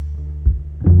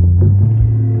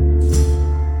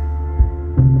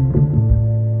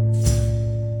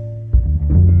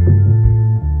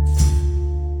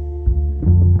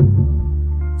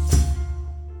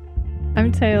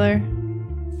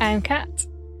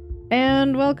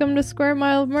And welcome to Square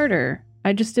Mile of Murder.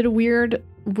 I just did a weird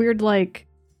like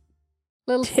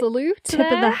little salute tip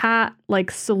there. of the hat, like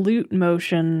salute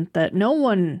motion that no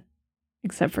one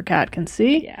except for Kat can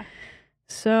see. Yeah.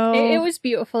 So It was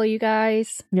beautiful, you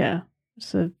guys. yeah,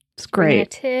 so it's Bringing a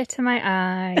great. tear to my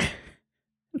eye.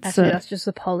 Actually, that's just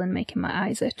the pollen making my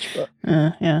eyes itch. But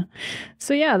yeah.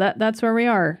 So yeah, that's where we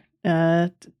are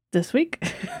this week.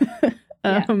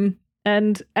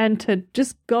 And to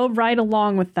just go right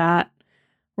along with that,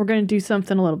 we're going to do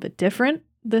something a little bit different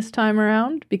this time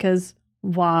around, because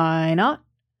why not?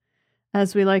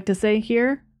 As we like to say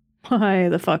here, why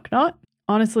the fuck not?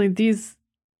 Honestly, these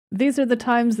are the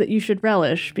times that you should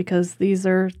relish, because these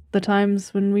are the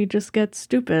times when we just get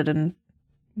stupid and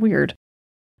weird.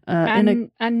 and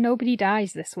nobody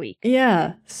dies this week.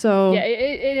 Yeah, so Yeah,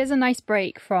 it is a nice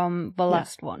break from the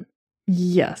last one.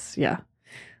 Yes, yeah.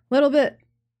 Little bit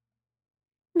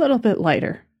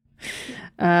lighter.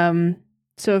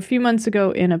 So a few months ago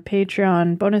in a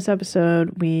Patreon bonus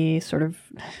episode, we sort of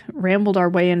rambled our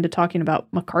way into talking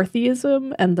about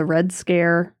McCarthyism and the Red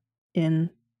Scare in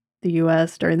the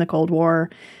US during the Cold War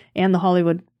and the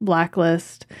Hollywood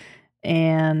blacklist.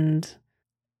 And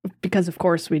because of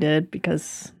course we did,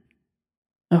 because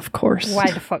of course. Why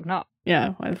the fuck not? Yeah,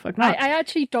 why the fuck not? I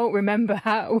actually don't remember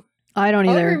how. I don't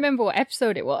either. I don't remember what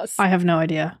episode it was. I have no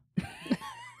idea.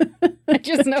 I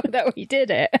just know that we did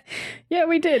it. Yeah,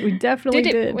 we did. We definitely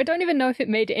did. We don't even know if it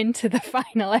made it into the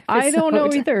final episode. I don't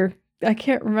know either. I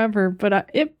can't remember, but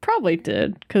it probably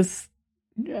did, because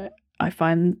we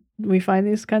find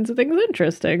these kinds of things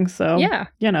interesting. So yeah,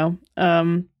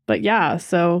 but yeah,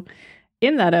 so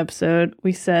in that episode,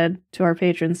 we said to our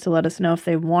patrons to let us know if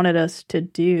they wanted us to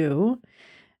do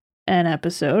an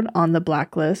episode on the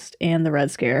blacklist and the Red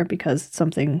Scare, because it's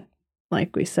something,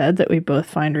 like we said, that we both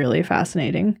find really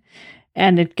fascinating,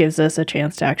 and it gives us a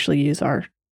chance to actually use our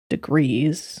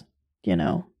degrees,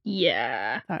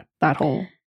 yeah, that whole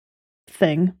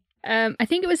thing. I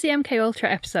think it was the MK Ultra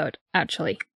episode,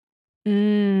 actually.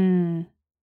 Yeah,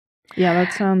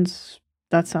 that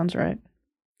sounds right.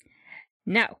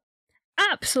 Now,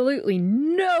 absolutely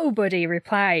nobody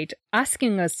replied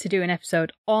asking us to do an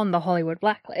episode on the Hollywood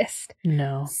blacklist.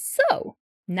 No. So,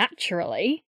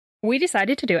 naturally, we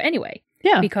decided to do it anyway.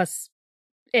 Yeah. Because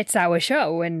it's our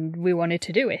show and we wanted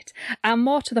to do it. And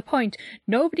more to the point,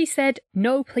 nobody said,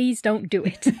 no, please don't do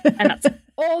it. And that's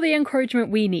all the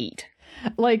encouragement we need.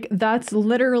 Like, that's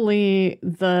literally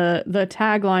the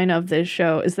tagline of this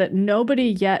show, is that nobody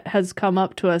yet has come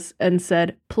up to us and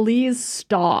said, please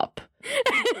stop.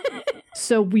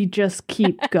 So we just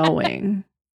keep going.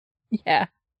 Yeah.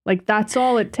 Like, that's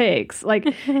all it takes.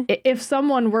 Like, if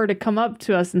someone were to come up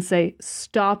to us and say,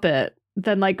 stop it,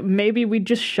 then, like, maybe we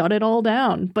just shut it all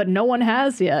down. But no one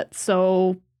has yet,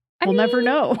 so we'll never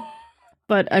know.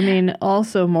 But, I mean,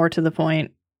 also more to the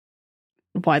point,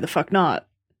 why the fuck not?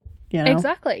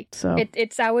 Exactly. So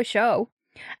it's our show.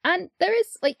 And there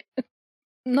is, like,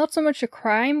 not so much a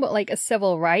crime, but, like, a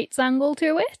civil rights angle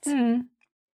to it.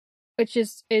 Which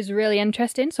is really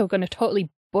interesting. So we're going to totally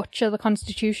butcher the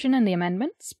Constitution and the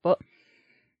amendments, but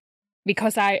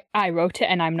because I wrote it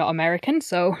and I'm not American,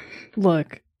 so...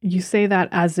 Look, you say that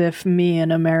as if me,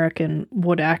 an American,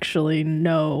 would actually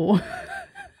know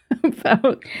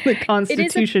about the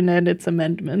Constitution and its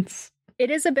amendments. It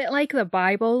is a bit like the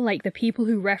Bible, like the people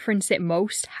who reference it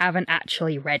most haven't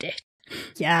actually read it.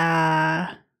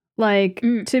 Yeah. Like,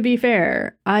 to be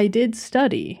fair, I did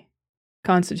study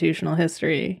constitutional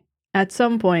history at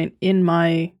some point in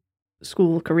my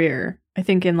school career. I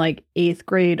think in like 8th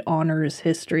grade honors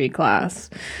history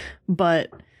class. But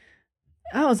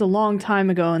that was a long time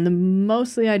ago, and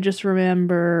mostly I just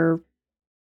remember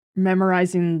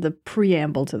memorizing the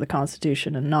preamble to the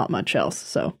Constitution and not much else.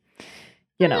 So,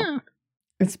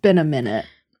 it's been a minute.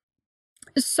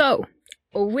 So,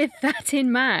 with that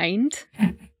in mind,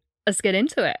 let's get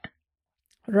into it.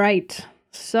 Right.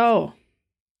 So,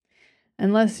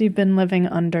 unless you've been living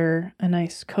under a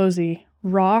nice cozy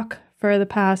rock for the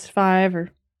past 5 or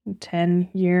 10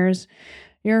 years,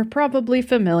 you're probably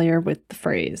familiar with the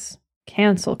phrase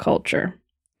cancel culture,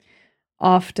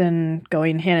 often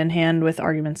going hand in hand with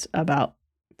arguments about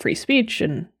free speech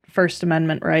and First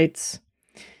Amendment rights.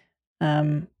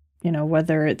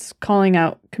 Whether it's calling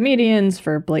out comedians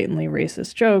for blatantly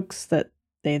racist jokes that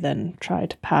they then try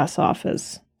to pass off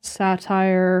as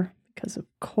satire, because of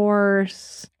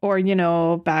course, or,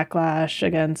 backlash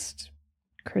against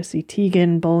Chrissy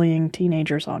Teigen bullying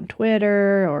teenagers on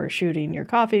Twitter, or shooting your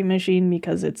coffee machine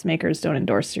because its makers don't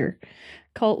endorse your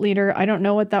cult leader. I don't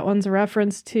know what that one's a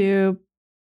reference to.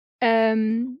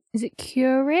 Is it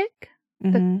Keurig,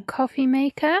 the coffee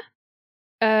maker?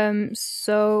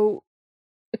 So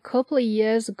a couple of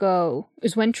years ago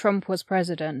is when Trump was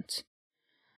president.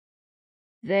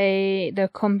 The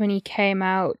company came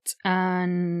out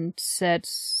and said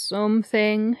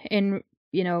something in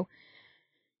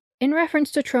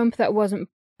reference to Trump that wasn't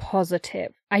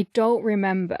positive. I don't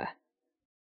remember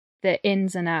the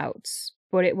ins and outs,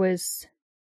 but it was...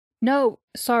 No,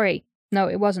 sorry. No,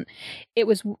 it wasn't. It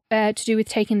was to do with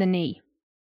taking the knee.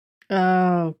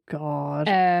 Oh, God.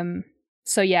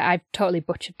 So yeah, I've totally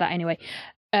butchered that anyway.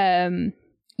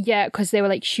 Yeah, because they were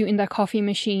like shooting their coffee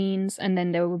machines and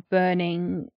then they were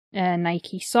burning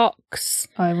Nike socks.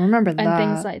 I remember that. And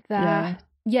things like that.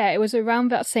 Yeah, it was around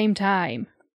that same time.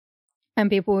 And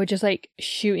people were just like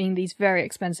shooting these very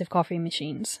expensive coffee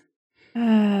machines.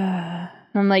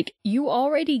 I'm like, you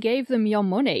already gave them your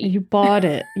money. You bought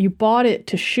it. You bought it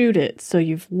to shoot it, so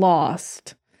you've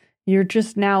lost. You're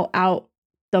just now out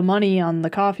the money on the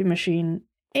coffee machine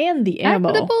and the ammo.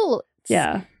 And the bullets.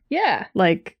 Yeah. Yeah.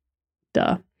 Like,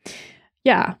 duh.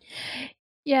 Yeah.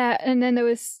 Yeah, and then there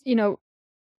was,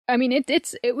 I mean,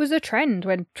 it was a trend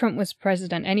when Trump was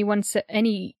president.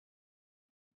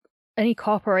 Any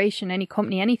corporation, any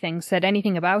company, anything said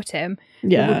anything about him,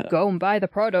 yeah, would go and buy the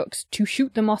products to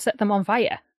shoot them or set them on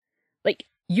fire. Like,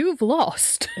 you've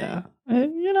lost. Yeah.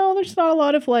 There's not a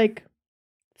lot of, like,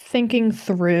 thinking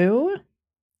through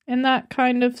in that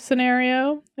kind of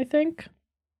scenario, I think.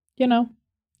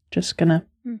 Just gonna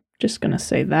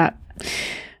say that.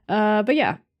 But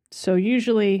yeah, so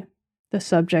usually the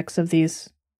subjects of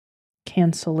these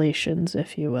cancellations,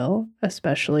 if you will,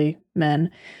 especially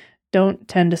men, don't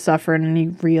tend to suffer in any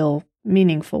real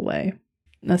meaningful way.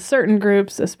 Now, certain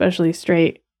groups, especially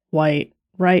straight, white,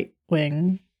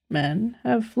 right-wing men,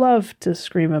 have loved to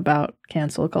scream about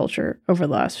cancel culture over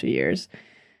the last few years,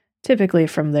 typically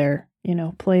from their,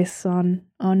 place on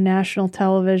national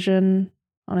television,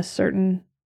 on a certain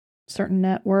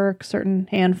network, certain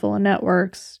handful of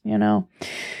networks, kind of.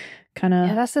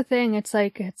 Yeah, that's the thing. It's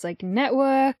like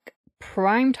network,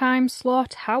 primetime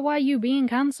slot. How are you being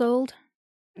cancelled?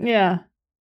 Yeah.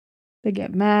 They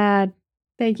get mad.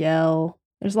 They yell.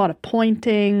 There's a lot of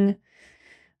pointing.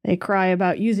 They cry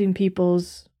about using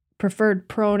people's preferred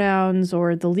pronouns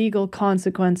or the legal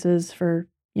consequences for,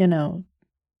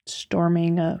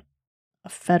 storming a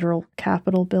federal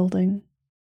Capitol building.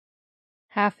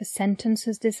 Half a sentence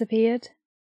has disappeared.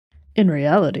 In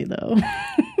reality, though.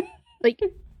 Like,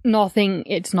 nothing,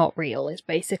 it's not real, is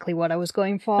basically what I was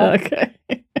going for. Okay.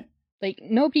 Like,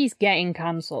 nobody's getting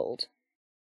cancelled.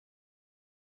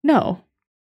 No.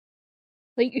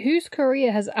 Like, whose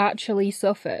career has actually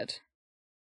suffered?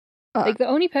 Like, the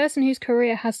only person whose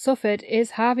career has suffered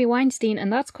is Harvey Weinstein,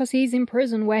 and that's because he's in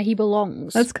prison where he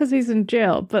belongs. That's because he's in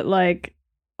jail, but, like,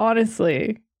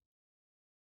 honestly,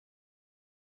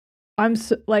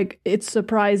 it's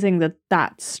surprising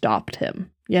that stopped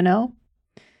him,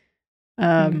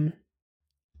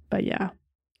 But yeah.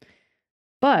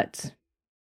 But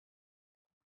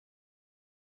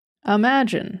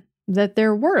imagine that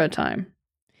there were a time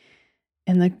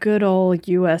in the good old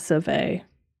US of A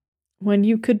when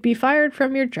you could be fired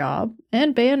from your job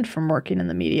and banned from working in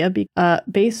the media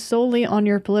based solely on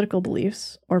your political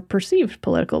beliefs or perceived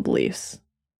political beliefs.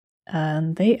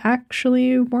 And they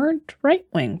actually weren't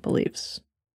right-wing beliefs.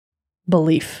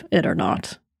 Belief it or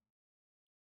not.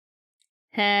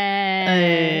 It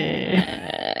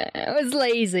was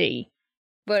lazy,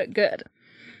 but good.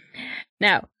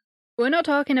 Now, we're not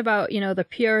talking about, the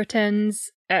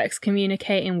Puritans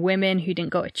excommunicating women who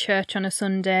didn't go to church on a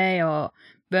Sunday or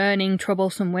burning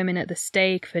troublesome women at the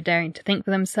stake for daring to think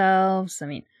for themselves. I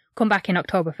mean, come back in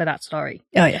October for that story.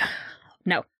 Oh, yeah.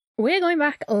 No, we're going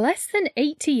back less than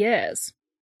 80 years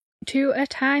to a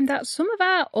time that some of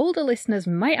our older listeners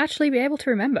might actually be able to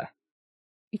remember.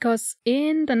 Because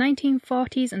in the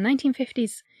 1940s and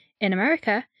 1950s in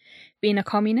America, being a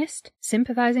communist,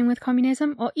 sympathizing with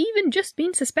communism, or even just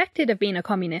being suspected of being a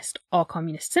communist or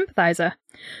communist sympathizer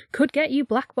could get you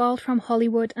blackballed from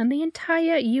Hollywood and the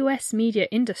entire US media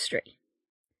industry.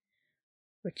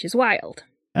 Which is wild,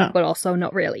 but also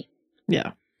not really.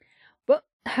 Yeah. But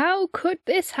how could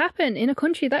this happen in a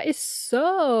country that is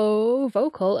so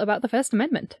vocal about the First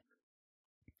Amendment?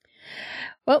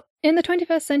 Well, in the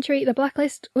 21st century, the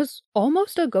blacklist was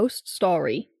almost a ghost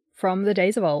story from the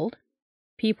days of old.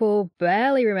 People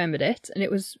barely remembered it, and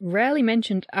it was rarely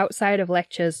mentioned outside of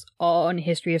lectures or on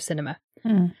history of cinema.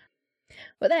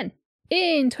 But then,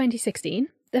 in 2016,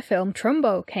 the film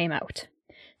Trumbo came out,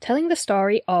 telling the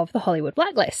story of the Hollywood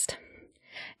blacklist.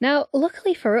 Now,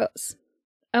 luckily for us,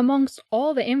 amongst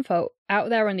all the info out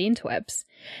there on the interwebs,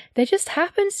 there just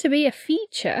happens to be a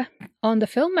feature on the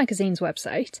Film Magazine's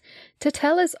website to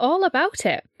tell us all about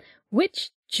it,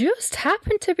 which just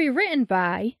happened to be written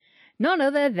by none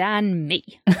other than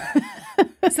me.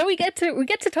 So we get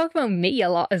to talk about me a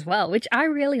lot as well, which I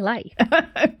really like.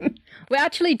 We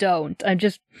actually don't. I'm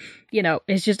just,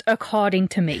 it's just according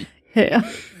to me. Yeah.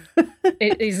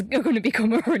 It is going to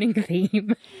become a running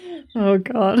theme. Oh,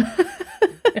 God.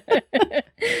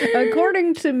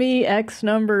 According to me, X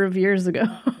number of years ago.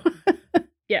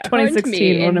 Yeah.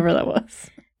 2016, whenever that was.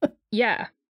 Yeah.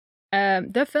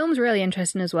 The film's really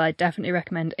interesting as well. I definitely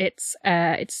recommend it.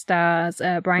 It stars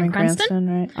Bryan Cranston.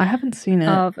 Right? I haven't seen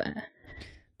it,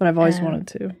 but I've always wanted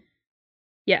to.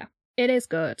 Yeah, it is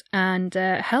good. And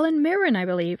Helen Mirren, I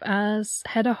believe, as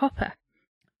Hedda Hopper.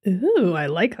 Ooh, I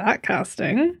like that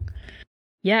casting.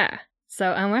 Yeah.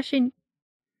 So I'm actually...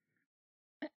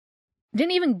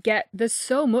 Didn't even get... There's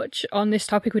so much on this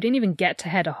topic, we didn't even get to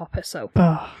Hedda Hopper, so...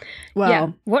 Oh, well... Yeah,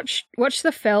 watch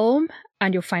the film,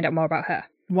 and you'll find out more about her.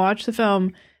 Watch the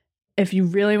film. If you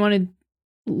really want to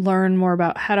learn more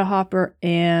about Hedda Hopper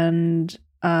and...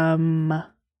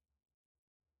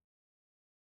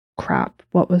 Crap,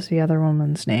 what was the other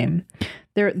woman's name?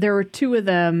 There were two of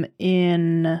them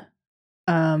in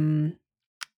Hollywood,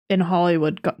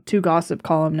 two gossip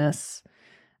columnists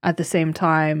at the same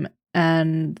time,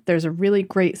 and there's a really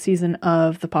great season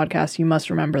of the podcast, You Must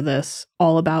Remember This,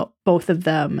 all about both of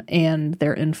them and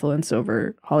their influence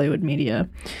over Hollywood media.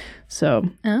 So,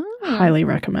 highly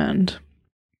recommend.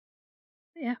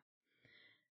 Yeah.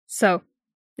 So,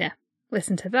 yeah,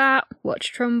 listen to that,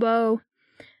 watch Trumbo.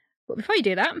 But before you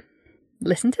do that,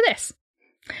 listen to this.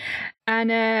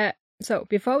 And so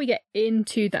before we get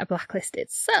into that blacklist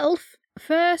itself,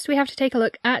 first we have to take a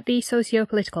look at the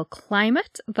socio-political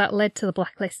climate that led to the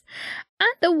blacklist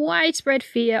and the widespread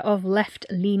fear of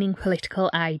left-leaning political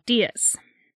ideas.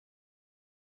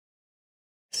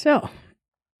 So,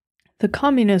 the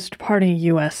Communist Party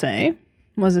USA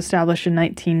was established in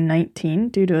 1919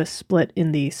 due to a split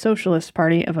in the Socialist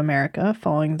Party of America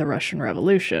following the Russian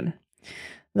Revolution.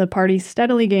 The party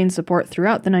steadily gained support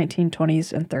throughout the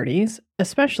 1920s and 30s,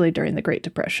 especially during the Great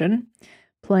Depression,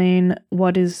 playing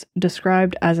what is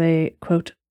described as a,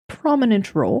 quote,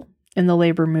 prominent role in the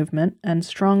labor movement and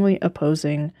strongly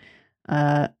opposing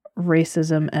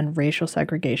racism and racial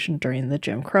segregation during the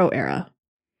Jim Crow era.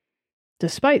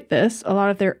 Despite this, a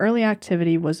lot of their early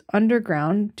activity was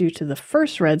underground due to the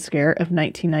first Red Scare of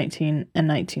 1919 and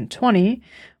 1920,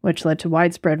 which led to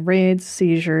widespread raids,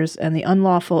 seizures, and the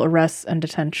unlawful arrests and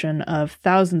detention of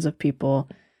thousands of people,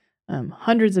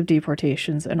 hundreds of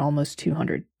deportations, and almost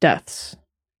 200 deaths.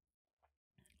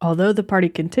 Although the party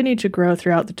continued to grow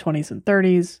throughout the 20s and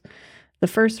 30s, the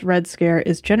first Red Scare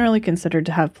is generally considered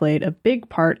to have played a big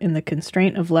part in the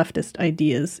constraint of leftist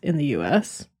ideas in the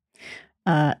U.S.,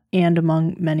 and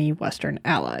among many Western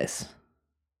allies,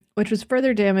 which was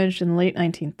further damaged in the late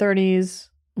 1930s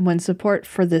when support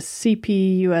for the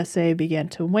CPUSA began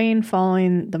to wane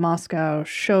following the Moscow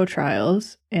show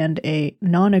trials and a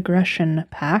non-aggression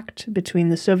pact between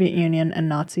the Soviet Union and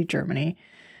Nazi Germany,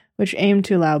 which aimed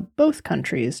to allow both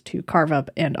countries to carve up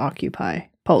and occupy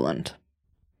Poland.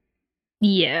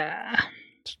 Yeah.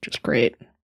 It's just great.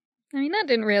 I mean, that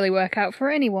didn't really work out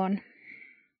for anyone.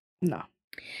 No.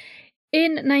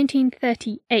 In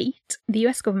 1938, the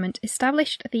US government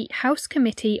established the House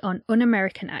Committee on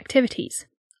Un-American Activities,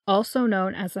 also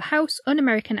known as the House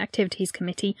Un-American Activities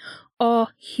Committee, or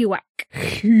HUAC.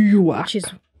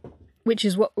 HUAC. Which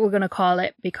is what we're going to call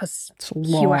it because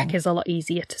HUAC is a lot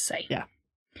easier to say. Yeah.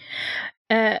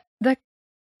 The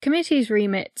committee's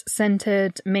remit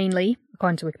centered mainly,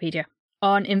 according to Wikipedia,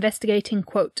 on investigating,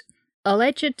 quote,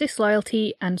 alleged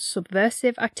disloyalty and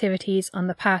subversive activities on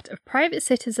the part of private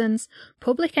citizens,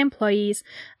 public employees,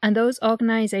 and those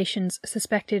organizations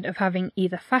suspected of having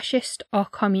either fascist or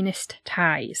communist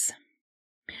ties.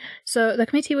 So the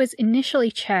committee was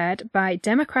initially chaired by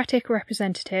Democratic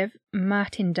Representative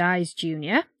Martin Dies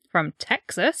Jr. from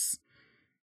Texas,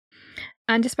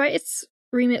 and despite its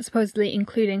remit supposedly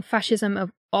including fascism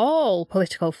of all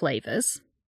political flavors,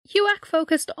 HUAC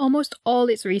focused almost all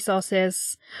its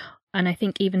resources, and I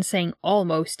think even saying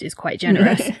almost is quite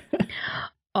generous,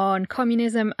 on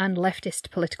communism and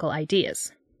leftist political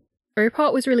ideas. A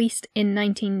report was released in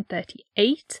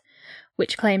 1938,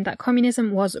 which claimed that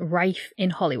communism was rife in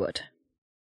Hollywood.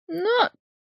 Not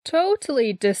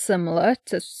totally dissimilar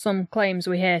to some claims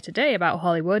we hear today about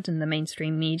Hollywood and the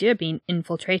mainstream media being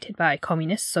infiltrated by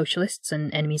communists, socialists,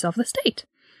 and enemies of the state.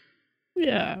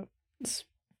 Yeah. It's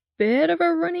bit of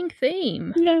a running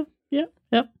theme. Yeah.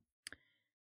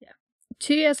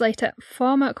 2 years later,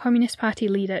 former Communist Party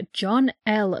leader John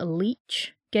L.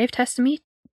 Leach gave testimony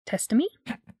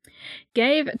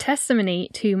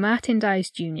to Martin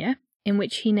Dies Jr., in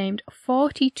which he named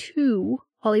 42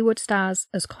 Hollywood stars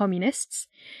as communists,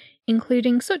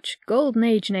 including such golden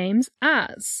age names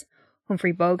as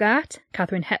Humphrey Bogart,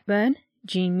 Katharine Hepburn,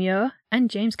 Jean Muir,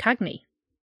 and James Cagney.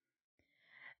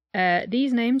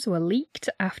 These names were leaked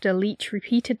after Leach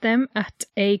repeated them at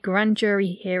a grand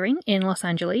jury hearing in Los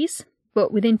Angeles,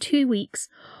 but within 2 weeks,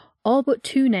 all but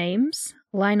 2 names,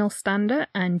 Lionel Stander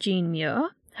and Jean Muir,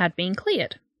 had been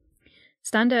cleared.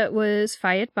 Stander was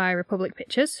fired by Republic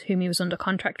Pictures, whom he was under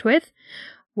contract with,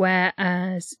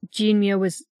 whereas Jean Muir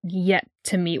was yet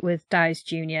to meet with Dies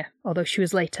Jr., although she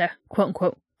was later,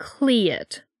 quote-unquote,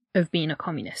 cleared of being a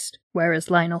communist, whereas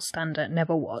Lionel Stander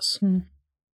never was.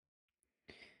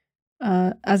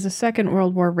 As the Second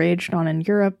World War raged on in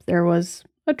Europe, there was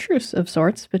a truce of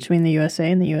sorts between the USA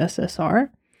and the USSR.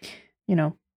 You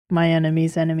know, my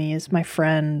enemy's enemy is my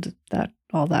friend,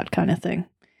 all that kind of thing.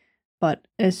 But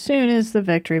as soon as the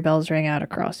victory bells rang out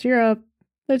across Europe,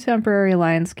 the temporary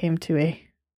alliance came to a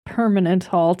permanent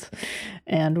halt,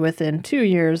 and within 2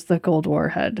 years, the Cold War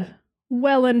had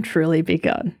well and truly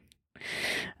begun.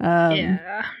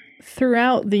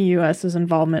 Throughout the U.S.'s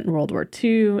involvement in World War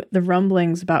II, the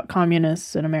rumblings about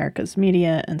communists in America's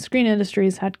media and screen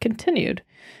industries had continued,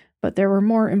 but there were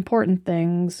more important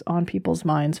things on people's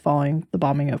minds following the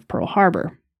bombing of Pearl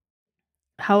Harbor.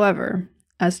 However,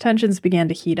 as tensions began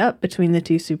to heat up between the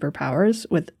two superpowers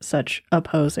with such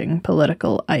opposing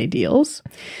political ideals,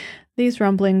 these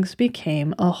rumblings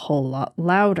became a whole lot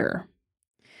louder.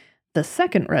 The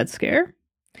Second Red Scare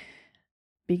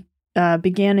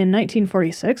began in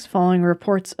 1946 following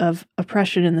reports of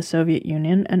oppression in the Soviet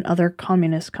Union and other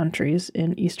communist countries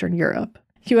in Eastern Europe.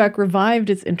 HUAC revived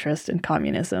its interest in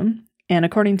communism, and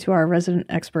according to our resident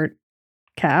expert,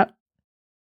 Kat,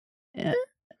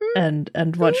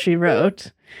 and what she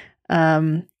wrote,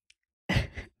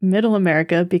 Middle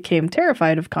America became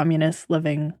terrified of communists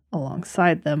living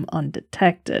alongside them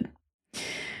undetected.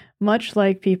 Much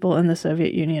like people in the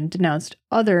Soviet Union denounced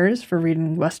others for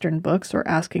reading Western books or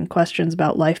asking questions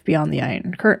about life beyond the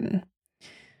Iron Curtain.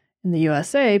 In the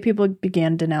USA, people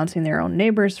began denouncing their own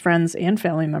neighbors, friends, and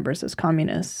family members as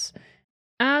communists.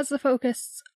 As the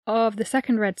focus of the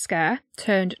Second Red Scare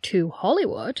turned to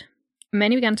Hollywood,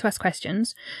 many began to ask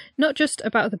questions, not just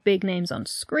about the big names on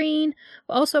screen,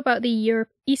 but also about the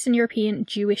Eastern European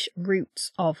Jewish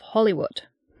roots of Hollywood.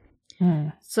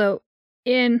 So,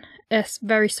 in a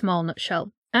very small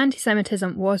nutshell,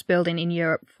 anti-Semitism was building in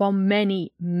Europe for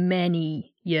many,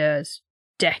 many years,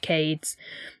 decades,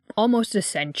 almost a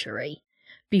century,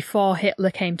 before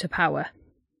Hitler came to power.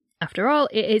 After all,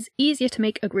 it is easier to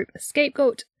make a group a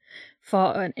scapegoat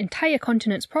for an entire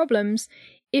continent's problems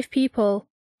if people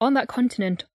on that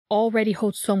continent already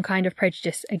hold some kind of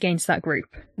prejudice against that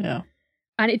group. Yeah.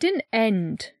 And it didn't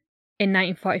end in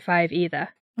 1945 either.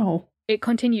 Oh. It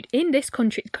continued in this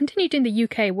country, it continued in the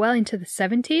UK well into the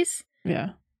 70s.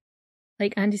 Yeah.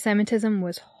 Like, anti-Semitism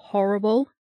was horrible.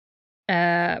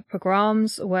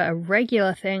 Pogroms were a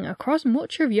regular thing across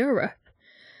much of Europe.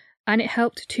 And it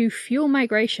helped to fuel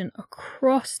migration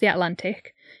across the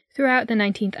Atlantic throughout the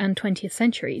 19th and 20th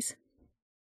centuries.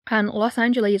 And Los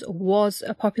Angeles was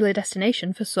a popular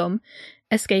destination for some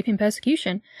escaping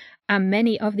persecution, and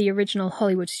many of the original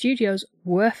Hollywood studios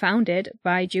were founded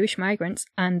by Jewish migrants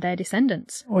and their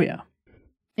descendants. Oh, yeah.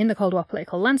 In the Cold War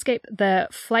political landscape, the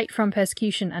flight from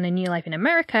persecution and a new life in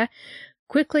America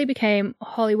quickly became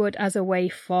Hollywood as a way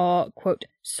for, quote,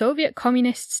 Soviet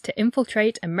communists to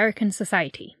infiltrate American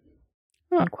society,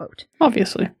 unquote.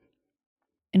 Obviously.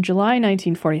 In July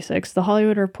 1946, The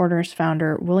Hollywood Reporter's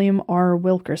founder, William R.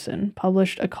 Wilkerson,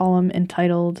 published a column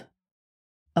entitled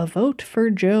A Vote for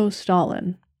Joe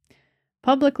Stalin,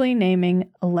 publicly naming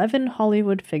 11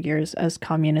 Hollywood figures as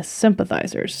communist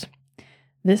sympathizers.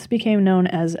 This became known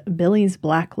as Billy's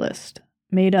Blacklist,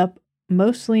 made up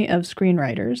mostly of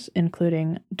screenwriters,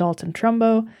 including Dalton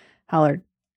Trumbo,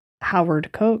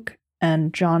 Howard Koch,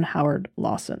 and John Howard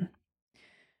Lawson.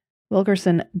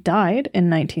 Wilkerson died in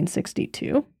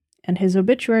 1962, and his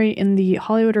obituary in The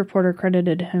Hollywood Reporter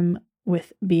credited him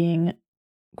with being,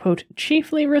 quote,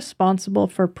 chiefly responsible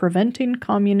for preventing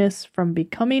communists from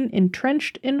becoming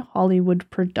entrenched in Hollywood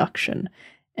production,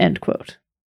 end quote.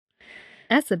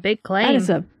 That's a big claim.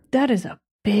 That is a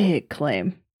big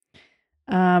claim.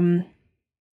 A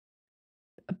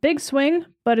big swing,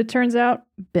 but it turns out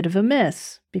a bit of a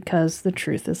miss, because the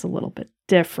truth is a little bit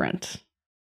different.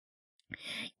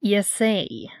 You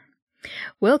see,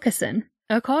 Wilkerson,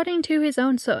 according to his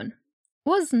own son,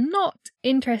 was not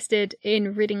interested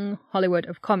in ridding Hollywood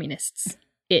of communists.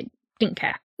 It didn't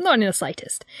care. Not in the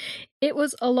slightest. It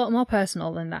was a lot more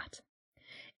personal than that.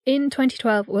 In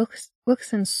 2012,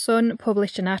 Wilkerson's son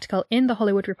published an article in The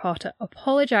Hollywood Reporter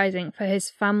apologising for his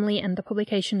family and the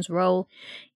publication's role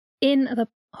in the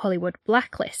Hollywood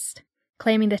blacklist,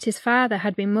 claiming that his father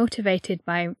had been motivated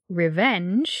by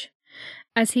revenge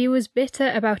as he was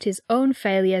bitter about his own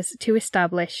failures to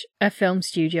establish a film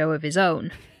studio of his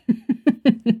own.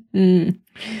 And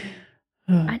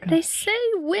they say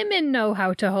women know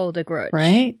how to hold a grudge.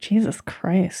 Right? Jesus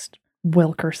Christ.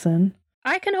 Wilkerson.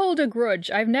 I can hold a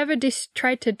grudge. I've never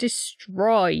tried to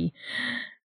destroy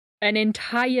an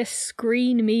entire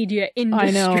screen media industry.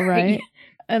 I know, right?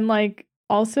 And like,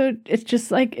 also, it's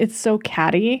just like, it's so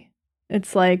catty.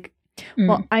 It's like,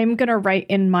 well, I'm going to write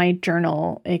in my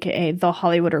journal, aka The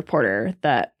Hollywood Reporter,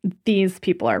 that these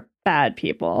people are bad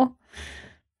people.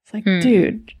 It's like,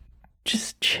 dude,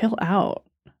 just chill out.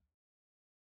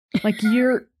 Like,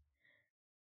 you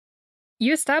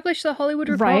established The Hollywood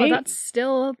Reporter, right? That's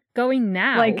still going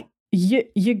now. Like,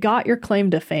 you got your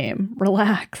claim to fame.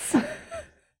 Relax.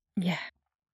 Yeah.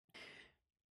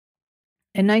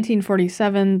 In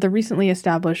 1947, the recently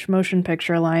established Motion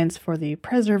Picture Alliance for the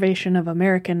Preservation of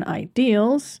American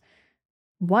Ideals,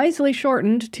 wisely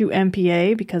shortened to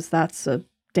MPA because that's a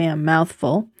damn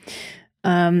mouthful,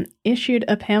 issued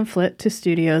a pamphlet to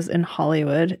studios in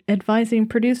Hollywood advising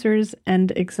producers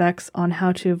and execs on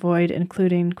how to avoid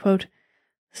including, quote,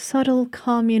 subtle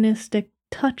communistic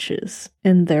touches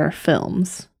in their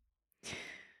films.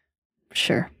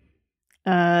 Sure.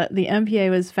 The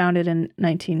MPA was founded in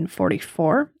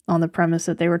 1944 on the premise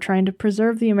that they were trying to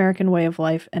preserve the American way of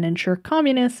life and ensure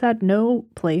communists had no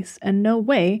place and no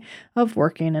way of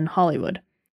working in Hollywood.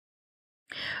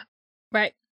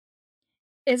 Right.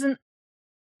 Isn't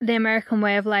the American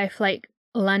way of life like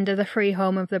land of the free,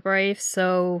 home of the brave?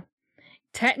 So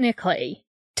technically,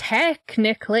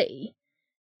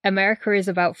 America is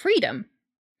about freedom.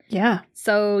 Yeah.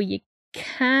 So you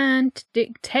can't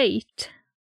dictate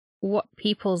what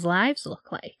people's lives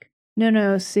look like.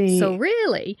 No, see. So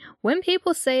really, when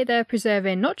people say they're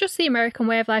preserving not just the American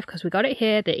way of life, because we got it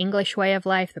here, the English way of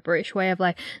life, the British way of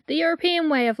life, the European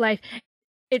way of life,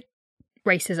 it's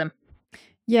racism.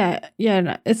 Yeah,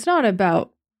 no, it's not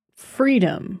about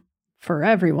freedom for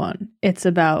everyone. It's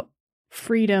about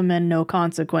freedom and no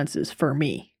consequences for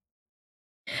me.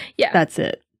 Yeah. That's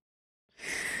it.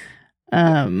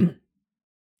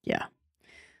 Yeah.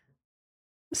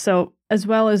 So, as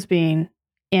well as being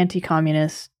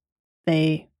anti-communist,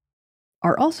 they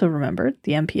are also remembered,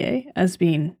 the MPA, as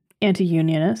being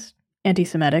anti-unionist,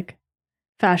 anti-Semitic,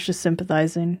 fascist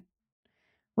sympathizing,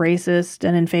 racist,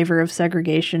 and in favor of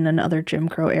segregation and other Jim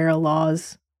Crow era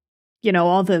laws. You know,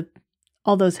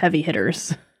 all those heavy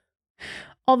hitters.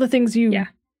 All the things you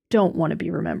don't want to be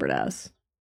remembered as.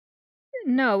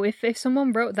 No, if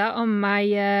someone wrote that on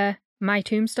my my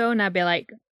tombstone, I'd be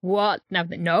like, what?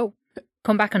 No.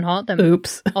 Come back and haunt them.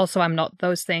 Oops. Also, I'm not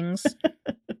those things.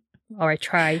 Or I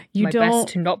try my best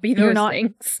to not be those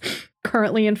things.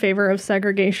 Currently in favor of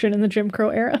segregation in the Jim Crow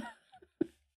era?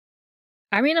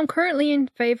 I mean, I'm currently in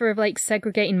favor of, like,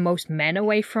 segregating most men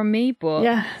away from me, but...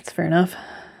 Yeah, that's fair enough.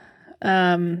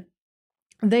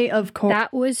 They, of course...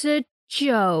 That was a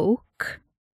joke.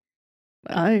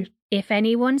 If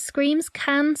anyone screams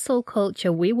cancel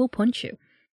culture, we will punch you.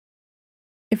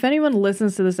 If anyone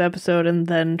listens to this episode and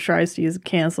then tries to use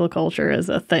cancel culture as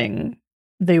a thing,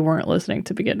 they weren't listening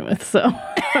to begin with, so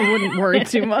I wouldn't worry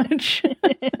too much.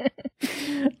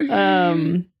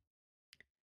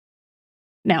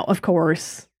 Now, of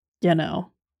course, you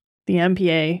know, the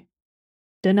MPA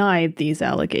denied these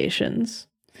allegations,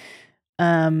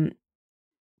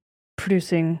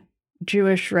 producing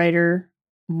Jewish writer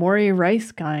Maury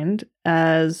Reiskind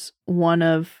as one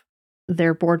of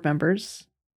their board members,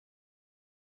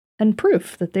 and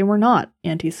proof that they were not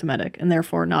anti-Semitic and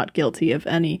therefore not guilty of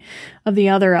any of the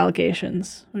other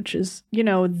allegations, which is, you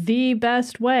know, the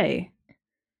best way.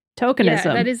 Tokenism.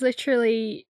 Yeah, that is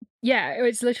literally,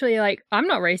 it's literally like, I'm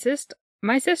not racist.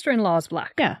 My sister-in-law's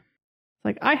black. Yeah.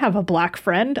 Like, I have a black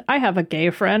friend. I have a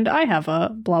gay friend. I have a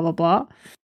blah, blah, blah.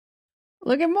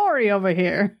 Look at Maury over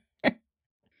here.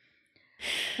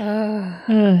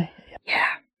 Yeah.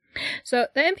 So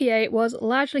the MPA was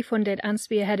largely funded and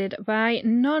spearheaded by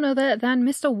none other than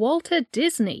Mr. Walter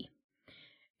Disney,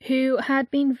 who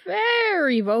had been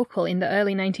very vocal in the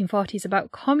early 1940s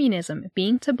about communism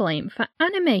being to blame for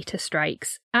animator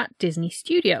strikes at Disney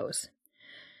Studios.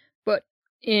 But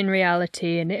in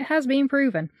reality, and it has been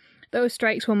proven, Those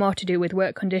strikes were more to do with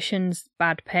work conditions,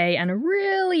 bad pay, and a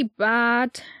really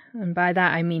bad, and by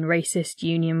that I mean racist,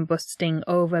 union-busting,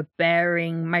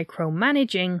 overbearing,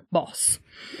 micromanaging boss.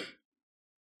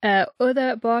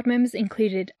 Other board members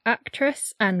included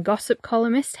actress and gossip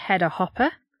columnist Hedda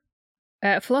Hopper,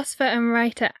 philosopher and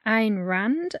writer Ayn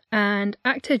Rand, and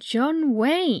actor John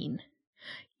Wayne.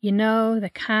 You know,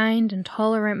 the kind and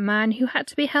tolerant man who had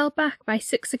to be held back by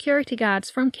 6 security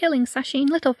guards from killing Sacheen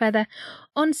Littlefeather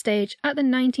on stage at the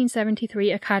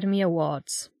 1973 Academy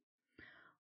Awards.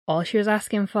 All she was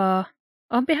asking for,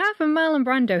 on behalf of Marlon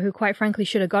Brando, who quite frankly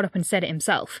should have got up and said it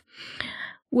himself,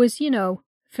 was, you know,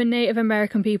 for Native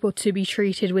American people to be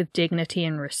treated with dignity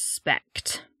and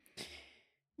respect.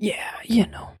 Yeah, you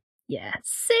know. Yeah,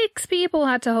 6 people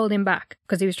had to hold him back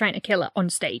because he was trying to kill her on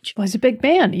stage. Well, he's a big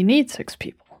man. You need 6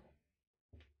 people.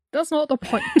 That's not the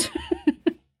point.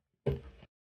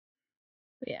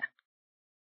 Yeah.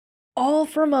 All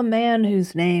from a man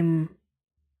whose name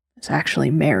is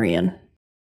actually Marion.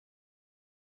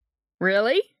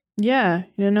 Really? Yeah,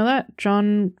 you didn't know that?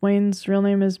 John Wayne's real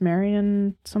name is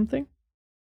Marion something?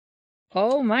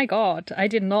 Oh my god, I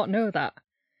did not know that.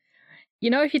 You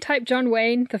know, if you type John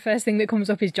Wayne, the first thing that comes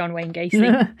up is John Wayne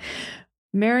Gacy.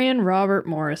 Marion Robert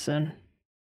Morrison.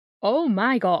 Oh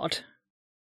my god.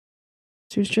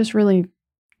 So it's just really,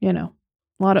 you know,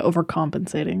 a lot of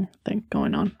overcompensating thing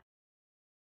going on.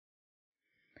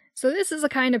 So this is the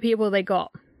kind of people they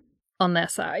got on their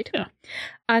side. Yeah.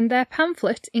 And their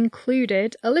pamphlet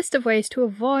included a list of ways to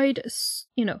avoid,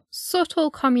 you know,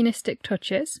 subtle communistic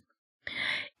touches,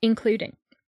 including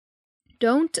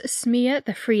don't smear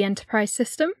the free enterprise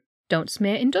system, don't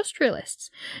smear industrialists,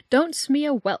 don't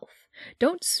smear wealth,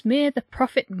 don't smear the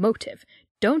profit motive,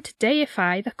 don't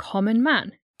deify the common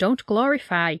man, don't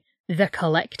glorify the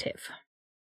collective.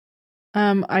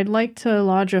 I'd like to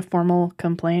lodge a formal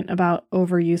complaint about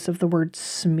overuse of the word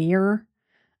smear.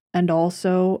 And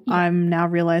also, yeah. I'm now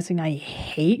realizing I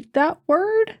hate that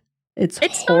word. It's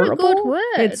horrible. Not a good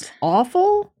word. It's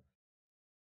awful.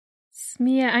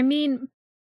 Smear, I mean,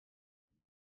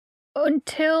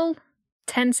 until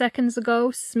 10 seconds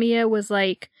ago, smear was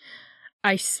like,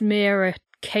 I smear a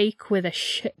cake with a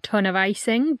shit ton of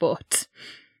icing, but...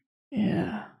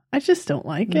 Yeah, I just don't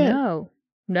like it.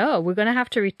 No, we're gonna have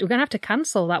to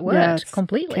cancel that word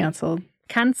completely. Cancelled.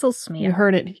 Cancel smear. You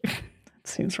heard it. That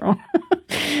seems wrong.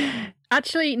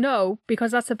 Actually, no,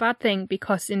 because that's a bad thing.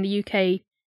 Because in the UK,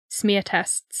 smear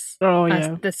tests,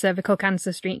 as the cervical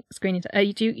cancer screening.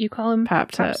 You call them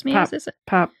pap smears? Is it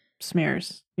pap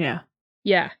smears? Yeah.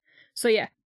 Yeah. So yeah,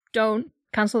 don't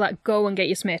cancel that. Go and get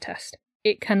your smear test.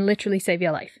 It can literally save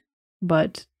your life.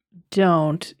 But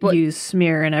don't use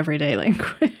smear in everyday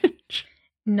language.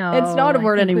 No. It's not a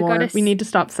word anymore. We need to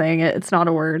stop saying it. It's not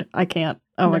a word. I can't.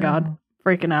 Oh my God.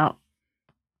 Freaking out.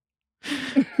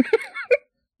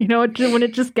 You know, when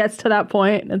it just gets to that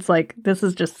point, it's like, this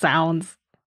is just sounds.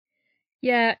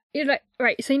 Yeah.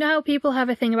 Right. So you know how people have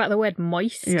a thing about the word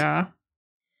moist? Yeah.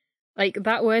 Like,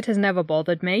 that word has never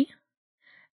bothered me.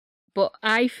 But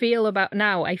I feel about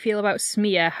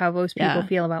smear how those people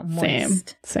feel about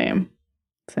moist. Same.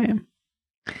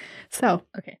 So.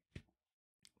 Okay.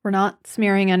 We're not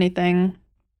smearing anything.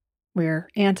 We're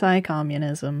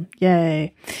anti-communism.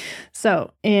 Yay.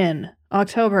 So, in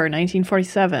October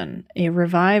 1947, a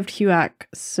revived HUAC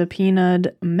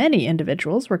subpoenaed many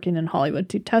individuals working in Hollywood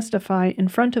to testify in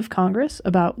front of Congress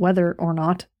about whether or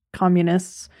not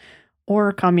communists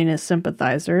or communist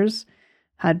sympathizers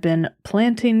had been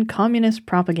planting communist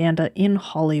propaganda in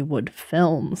Hollywood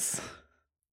films.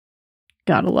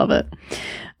 Gotta love it.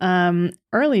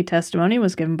 Early testimony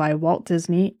was given by Walt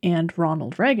Disney and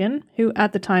Ronald Reagan, who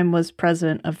at the time was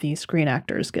president of the Screen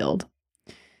Actors Guild.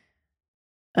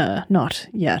 Not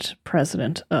yet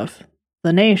president of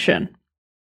the nation.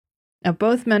 Now,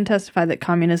 both men testified that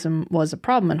communism was a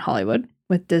problem in Hollywood,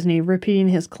 with Disney repeating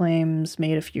his claims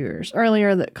made a few years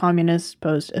earlier that communists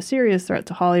posed a serious threat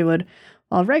to Hollywood,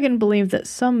 while Reagan believed that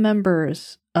some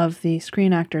members of the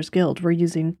Screen Actors Guild were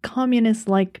using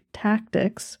communist-like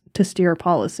tactics to steer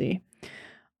policy,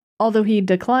 although he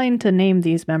declined to name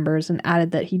these members and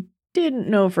added that he didn't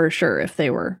know for sure if they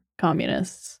were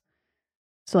communists.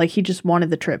 So, like, he just wanted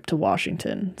the trip to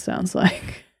Washington, sounds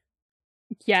like.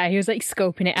 Yeah, he was, like,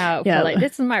 scoping it out. Yeah. Like,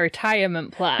 this is my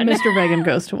retirement plan. Mr. Reagan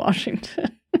goes to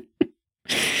Washington.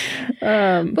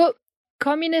 But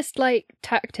communist-like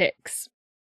tactics...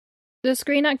 The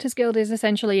Screen Actors Guild is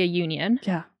essentially a union.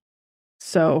 Yeah.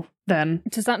 So then...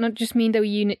 Does that not just mean they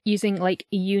were using, like,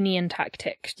 union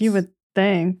tactics? You would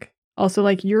think. Also,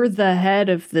 like, you're the head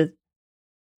of the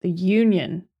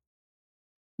union,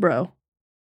 bro.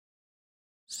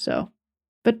 So,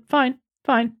 but fine.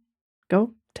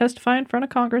 Go testify in front of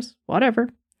Congress, whatever.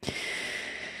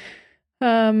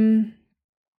 Now,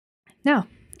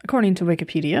 according to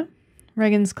Wikipedia,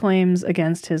 Reagan's claims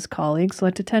against his colleagues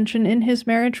led to tension in his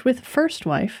marriage with first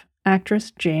wife,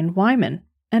 actress Jane Wyman,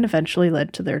 and eventually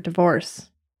led to their divorce.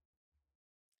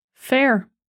 Fair,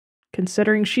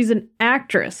 considering she's an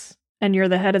actress, and you're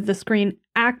the head of the Screen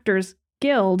Actors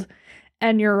Guild,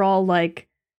 and you're all like,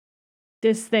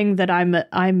 this thing that I'm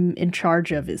in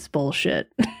charge of is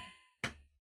bullshit.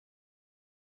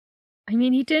 I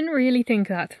mean, he didn't really think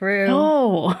that through.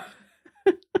 No.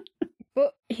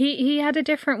 But he had a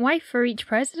different wife for each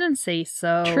presidency,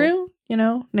 so... True. You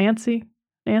know, Nancy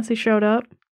showed up.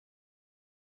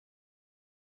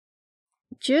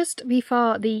 Just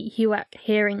before the HUAC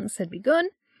hearings had begun,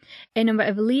 a number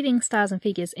of leading stars and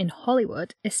figures in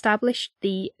Hollywood established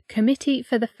the Committee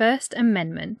for the First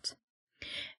Amendment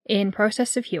in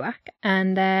process of HUAC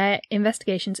and their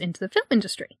investigations into the film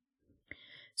industry.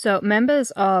 So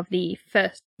members of the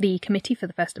Committee for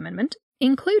the First Amendment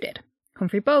included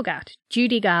Humphrey Bogart,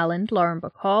 Judy Garland, Lauren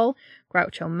Bacall,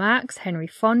 Groucho Marx, Henry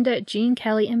Fonda, Gene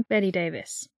Kelly, and Betty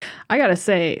Davis. I gotta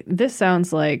say, this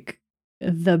sounds like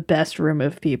the best room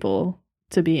of people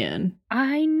to be in.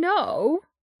 I know.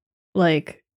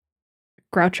 Like,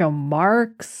 Groucho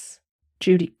Marx,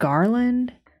 Judy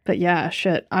Garland. But yeah,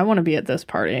 shit, I want to be at this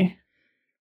party.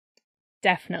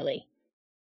 Definitely.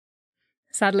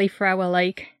 Sadly for our,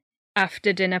 like,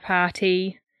 after-dinner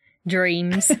party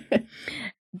dreams,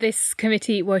 this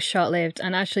committee was short-lived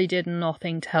and actually did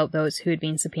nothing to help those who had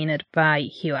been subpoenaed by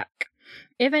HUAC.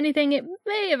 If anything, it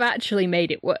may have actually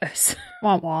made it worse.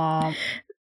 Womp womp.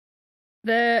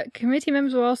 The committee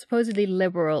members were all supposedly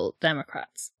liberal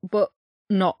Democrats, but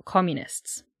not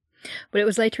communists. But it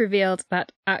was later revealed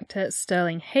that actor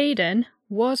Sterling Hayden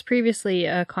was previously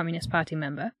a Communist Party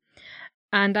member,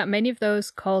 and that many of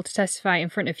those called to testify in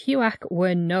front of HUAC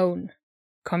were known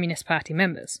Communist Party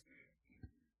members.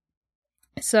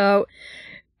 So,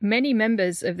 many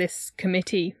members of this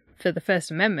committee for the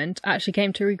First Amendment actually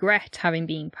came to regret having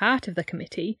been part of the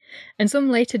committee, and some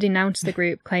later denounced the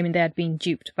group, claiming they had been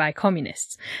duped by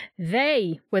communists.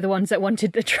 They were the ones that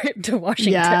wanted the trip to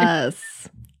Washington. Yes,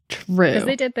 true.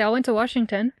 Because they all went to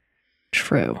Washington.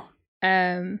 True.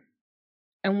 And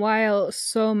while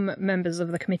some members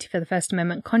of the Committee for the First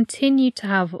Amendment continued to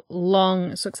have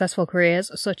long, successful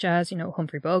careers, such as,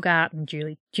 Humphrey Bogart and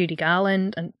Judy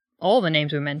Garland, and all the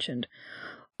names we mentioned,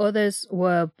 others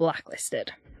were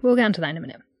blacklisted. We'll get onto that in a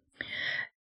minute.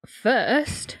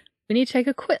 First, we need to take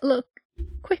a quick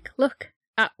look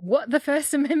at what the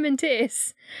First Amendment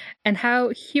is and how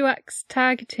HUAC's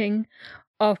targeting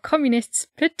of communists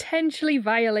potentially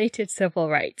violated civil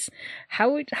rights.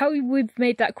 How we've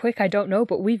made that quick, I don't know,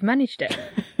 but we've managed it.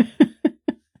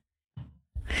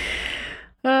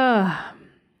 All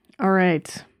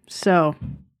right. So,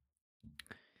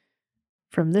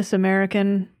 from This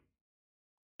American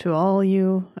to all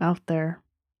you out there,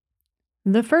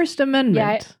 the First Amendment.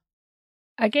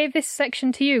 Yeah, I gave this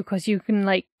section to you because you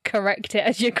can, correct it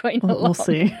as you're going along. We'll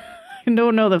see. I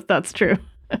don't know if that's true.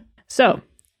 So,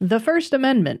 the First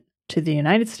Amendment to the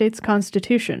United States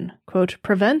Constitution, quote,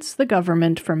 prevents the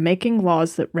government from making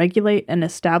laws that regulate an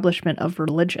establishment of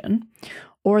religion,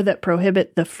 or that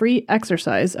prohibit the free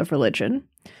exercise of religion,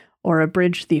 or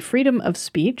abridge the freedom of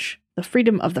speech, the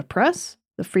freedom of the press,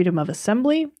 the freedom of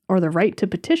assembly, or the right to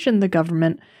petition the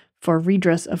government for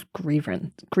redress of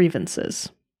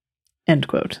grievances, end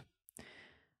quote.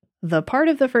 The part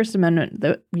of the First Amendment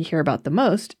that we hear about the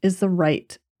most is the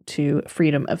right to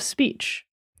freedom of speech.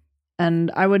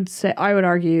 And I would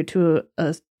argue to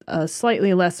a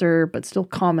slightly lesser but still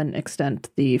common extent,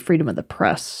 the freedom of the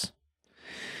press.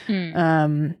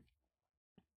 And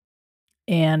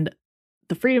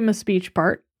the freedom of speech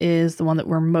part is the one that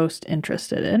we're most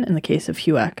interested in the case of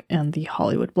HUAC and the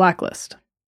Hollywood blacklist.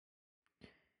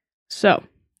 So,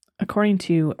 according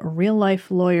to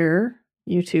real-life lawyer,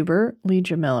 YouTuber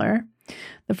Legia Miller,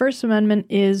 the First Amendment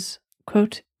is,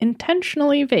 quote,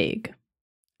 intentionally vague,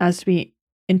 as to be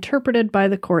interpreted by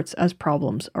the courts as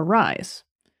problems arise,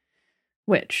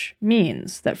 which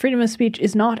means that freedom of speech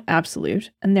is not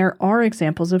absolute, and there are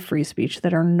examples of free speech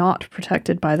that are not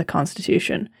protected by the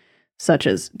Constitution, such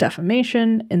as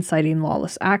defamation, inciting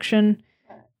lawless action,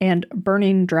 and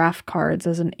burning draft cards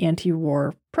as an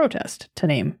anti-war protest, to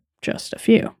name just a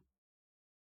few.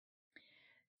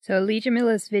 So Legia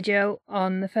Miller's video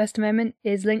on the First Amendment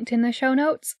is linked in the show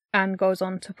notes and goes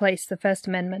on to place the First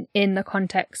Amendment in the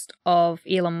context of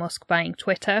Elon Musk buying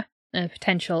Twitter and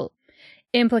potential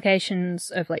implications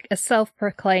of a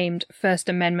self-proclaimed First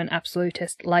Amendment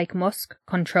absolutist like Musk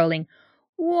controlling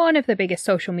one of the biggest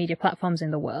social media platforms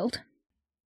in the world.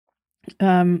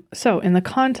 So, in the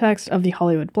context of the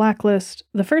Hollywood blacklist,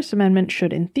 the First Amendment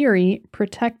should, in theory,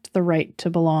 protect the right to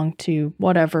belong to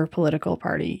whatever political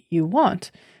party you want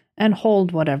and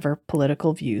hold whatever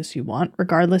political views you want,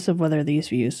 regardless of whether these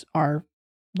views are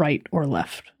right or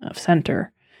left of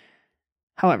center.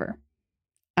 However,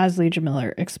 as Legia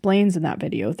Miller explains in that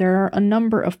video, there are a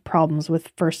number of problems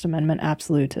with First Amendment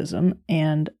absolutism,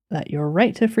 and that your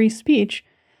right to free speech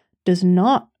does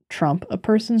not trump a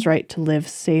person's right to live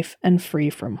safe and free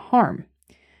from harm,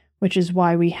 which is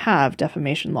why we have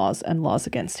defamation laws and laws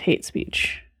against hate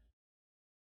speech.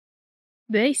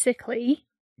 Basically,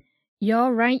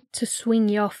 your right to swing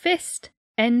your fist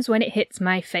ends when it hits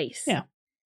my face. Yeah.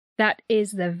 That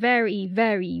is the very,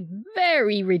 very,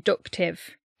 very reductive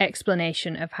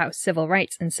explanation of how civil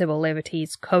rights and civil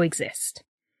liberties coexist,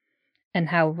 and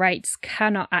how rights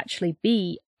cannot actually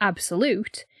be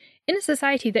absolute in a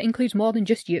society that includes more than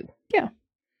just you. Yeah,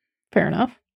 fair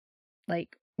enough.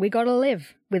 Like, we gotta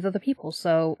live with other people,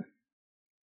 so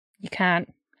you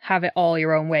can't have it all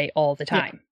your own way all the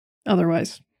time. Yeah.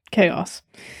 Otherwise, chaos.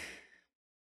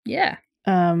 Yeah.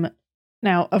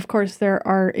 Now, of course, there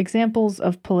are examples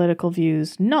of political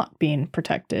views not being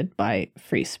protected by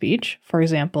free speech. For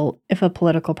example, if a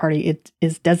political party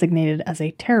is designated as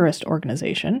a terrorist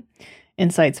organization,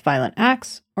 incites violent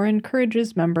acts, or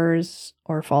encourages members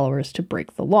or followers to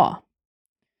break the law.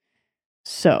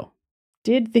 So,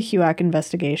 did the HUAC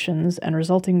investigations and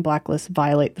resulting blacklist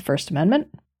violate the First Amendment?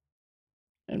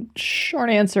 Short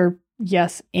answer,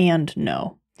 yes and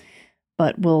no.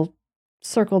 But we'll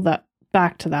circle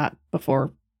back to that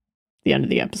before the end of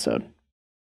the episode.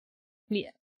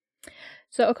 Yeah.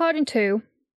 So according to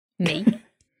me,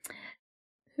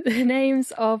 the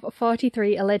names of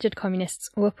 43 alleged communists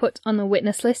were put on the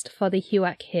witness list for the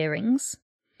HUAC hearings.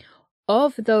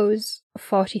 Of those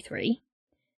 43,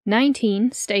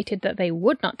 19 stated that they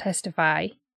would not testify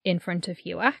in front of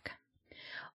HUAC.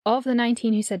 Of the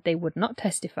 19 who said they would not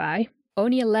testify,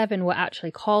 only 11 were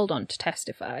actually called on to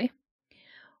testify.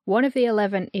 One of the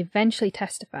 11 eventually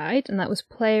testified, and that was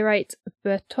playwright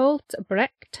Bertolt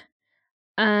Brecht,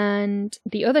 and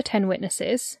the other 10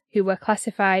 witnesses, who were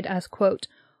classified as, quote,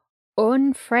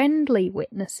 unfriendly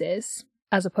witnesses,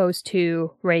 as opposed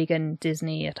to Reagan,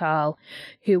 Disney et al.,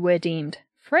 who were deemed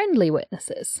friendly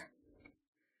witnesses.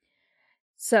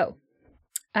 So,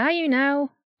 are you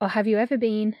now, or have you ever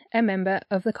been, a member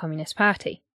of the Communist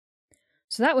Party?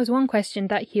 So that was one question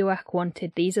that HUAC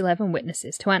wanted these 11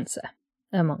 witnesses to answer,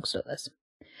 amongst others.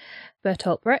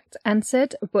 Bertolt Brecht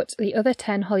answered, but the other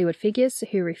 10 Hollywood figures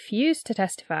who refused to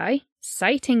testify,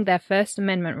 citing their First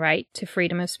Amendment right to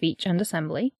freedom of speech and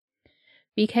assembly,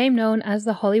 became known as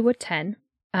the Hollywood 10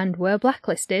 and were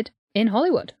blacklisted in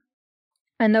Hollywood.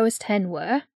 And those 10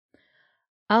 were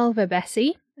Alva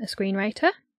Bessie, a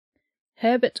screenwriter,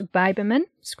 Herbert Biberman,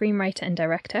 screenwriter and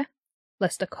director,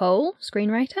 Lester Cole,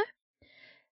 screenwriter,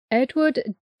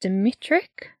 Edward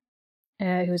Dmytryk,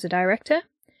 who was a director,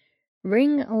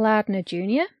 Ring Lardner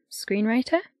Jr.,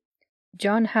 screenwriter,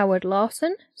 John Howard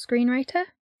Lawson, screenwriter,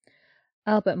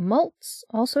 Albert Maltz,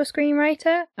 also a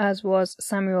screenwriter, as was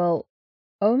Samuel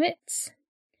Omitz,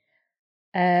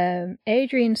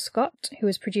 Adrian Scott, who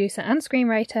was producer and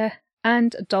screenwriter,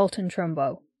 and Dalton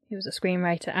Trumbo, who was a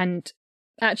screenwriter and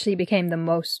actually became the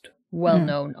most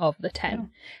well-known of the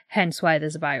 10, hence why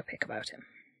there's a biopic about him.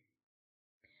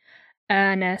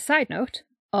 And a side note,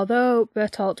 although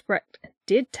Bertolt Brecht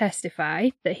did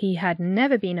testify that he had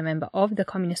never been a member of the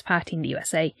Communist Party in the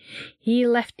USA, he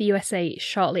left the USA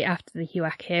shortly after the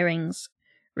HUAC hearings,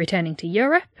 returning to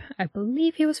Europe. I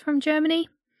believe he was from Germany,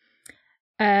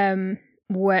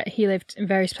 where he lived in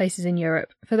various places in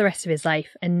Europe for the rest of his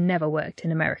life and never worked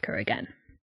in America again.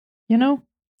 You know,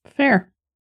 fair.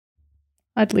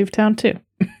 I'd leave town too.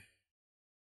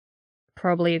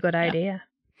 Probably a good idea.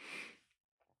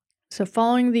 So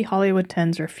following the Hollywood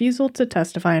 10's refusal to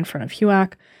testify in front of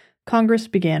HUAC, Congress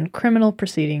began criminal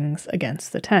proceedings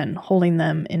against the 10, holding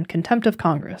them in contempt of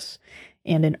Congress.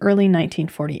 And in early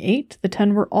 1948, the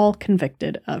 10 were all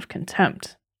convicted of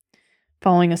contempt.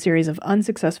 Following a series of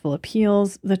unsuccessful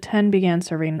appeals, the 10 began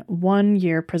serving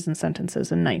 1-year prison sentences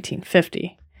in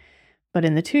 1950. But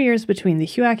in the 2 years between the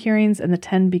HUAC hearings and the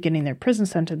 10 beginning their prison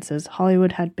sentences,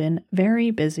 Hollywood had been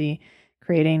very busy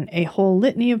creating a whole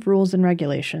litany of rules and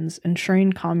regulations,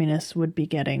 ensuring communists would be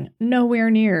getting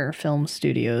nowhere near film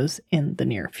studios in the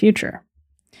near future.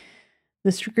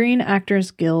 The Screen Actors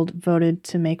Guild voted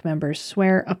to make members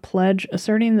swear a pledge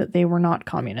asserting that they were not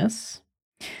communists.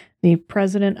 The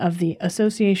president of the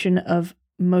Association of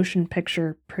Motion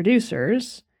Picture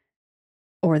Producers,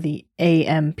 or the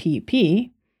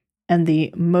AMPP, and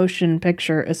the Motion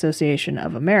Picture Association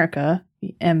of America,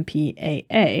 the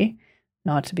MPAA,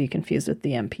 not to be confused with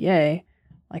the MPA,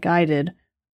 like I did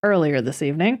earlier this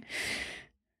evening.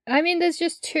 I mean, there's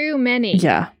just too many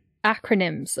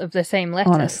acronyms of the same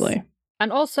letters. Honestly.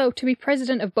 And also, to be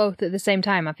president of both at the same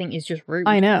time, I think is just rude.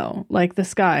 I know. Like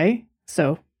this guy,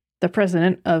 so the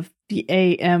president of the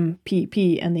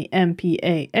AMPP and the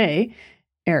MPAA,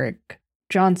 Eric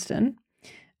Johnston,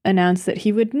 announced that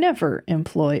he would never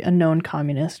employ a known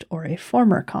communist or a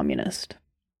former communist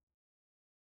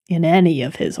in any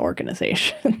of his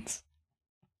organizations.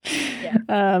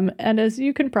 Yeah. And as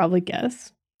you can probably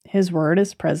guess, his word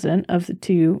as president of the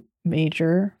two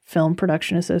major film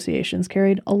production associations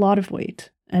carried a lot of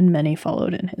weight, and many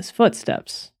followed in his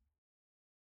footsteps.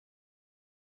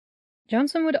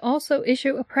 Johnson would also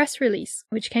issue a press release,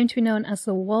 which came to be known as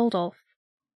the Waldorf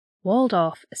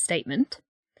Statement.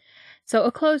 So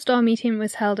a closed-door meeting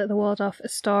was held at the Waldorf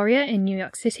Astoria in New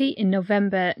York City in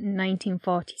November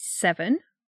 1947,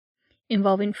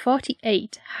 involving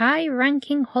 48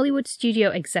 high-ranking Hollywood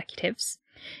studio executives,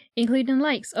 including the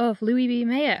likes of Louis B.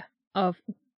 Mayer of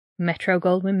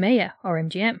Metro-Goldwyn-Mayer, or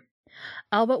MGM,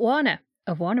 Albert Warner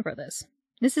of Warner Brothers.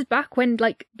 This is back when,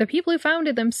 like, the people who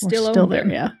founded them still own there,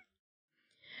 them. Yeah.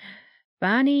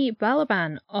 Barney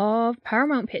Balaban of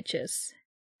Paramount Pictures,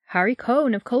 Harry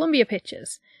Cohn of Columbia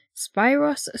Pictures,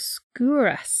 Spyros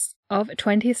Skouras of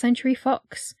 20th Century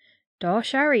Fox, Dor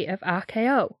Shari of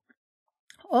RKO.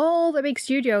 All the big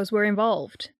studios were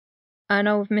involved. I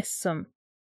know we've missed some.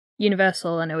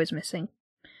 Universal, I know, is missing.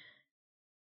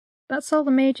 That's all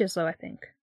the majors, though, I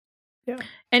think. Yeah.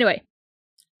 Anyway,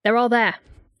 they're all there.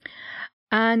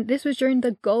 And this was during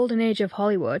the golden age of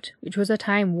Hollywood, which was a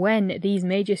time when these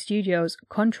major studios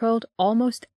controlled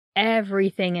almost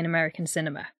everything in American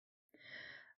cinema.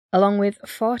 Along with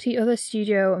 40 other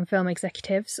studio and film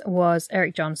executives was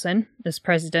Eric Johnson as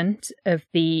president of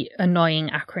the annoying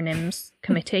acronyms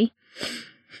committee,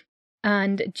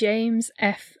 and James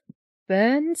F.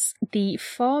 Burns, the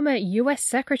former U.S.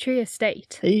 Secretary of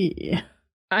State. Hey.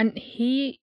 And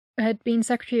he had been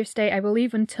Secretary of State, I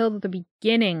believe, until the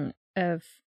beginning of,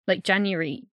 like,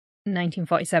 January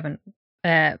 1947,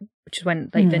 which is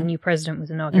when, like, the new president was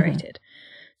inaugurated.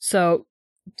 So,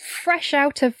 fresh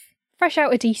out of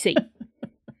DC.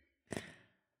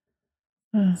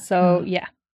 So, yeah,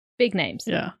 big names.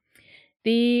 Yeah.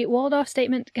 The Waldorf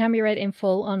Statement can be read in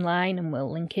full online, and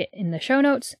we'll link it in the show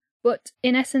notes. But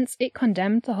in essence, it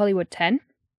condemned the Hollywood 10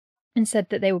 and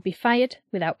said that they would be fired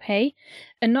without pay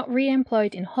and not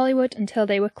re-employed in Hollywood until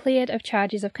they were cleared of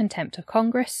charges of contempt of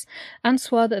Congress, and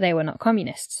swore that they were not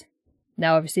communists.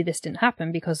 Now, obviously, this didn't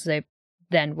happen because they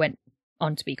then went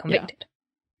on to be convicted.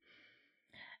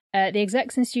 Yeah. The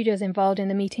execs and studios involved in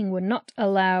the meeting would not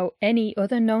allow any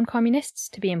other known communists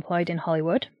to be employed in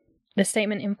Hollywood. The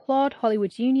statement implored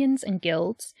Hollywood's unions and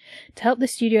guilds to help the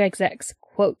studio execs,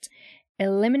 quote,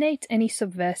 eliminate any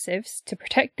subversives, to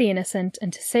protect the innocent,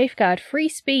 and to safeguard free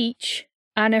speech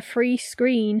and a free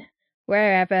screen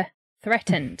wherever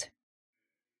threatened,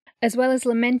 as well as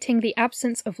lamenting the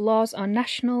absence of laws on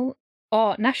national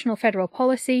federal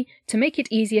policy to make it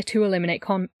easier to eliminate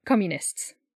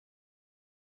communists.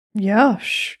 Yeah.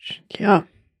 Yeah.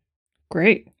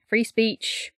 Great. Free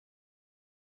speech.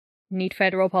 Need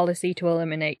federal policy to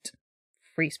eliminate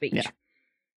free speech. Yeah.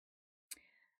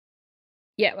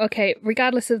 Yeah, okay,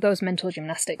 regardless of those mental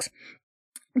gymnastics.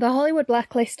 The Hollywood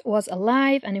blacklist was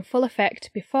alive and in full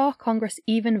effect before Congress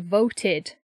even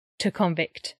voted to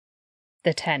convict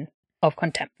the 10 of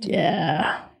contempt.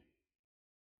 Yeah.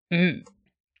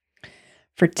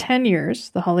 For 10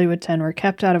 years, the Hollywood 10 were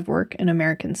kept out of work in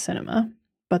American cinema,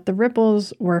 but the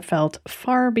ripples were felt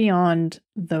far beyond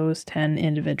those 10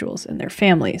 individuals and their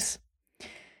families.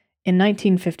 In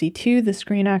 1952, the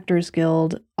Screen Actors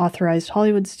Guild authorized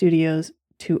Hollywood studios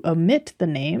to omit the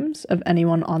names of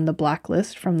anyone on the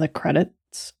blacklist from the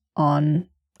credits on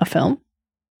a film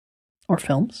or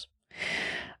films.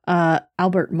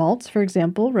 Albert Maltz, for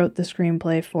example, wrote the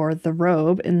screenplay for The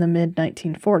Robe in the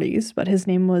mid-1940s, but his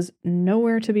name was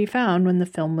nowhere to be found when the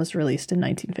film was released in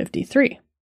 1953.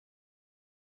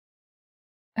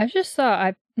 I've just thought,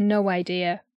 I've no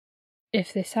idea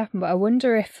if this happened, but I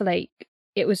wonder if, like,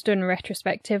 it was done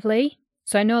retrospectively.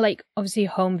 So I know, like, obviously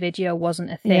home video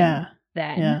wasn't a thing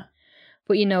then. Yeah.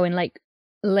 But, you know, in, like,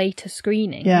 later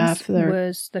screenings,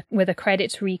 were the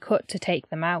credits recut to take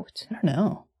them out? I don't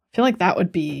know. I feel like that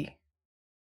would be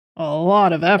a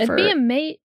lot of effort. It'd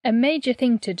be a major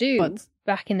thing to do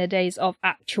back in the days of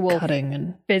actual cutting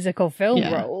and physical film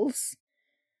rolls.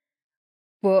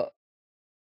 But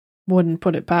wouldn't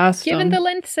put it past given them. The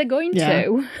lengths they're going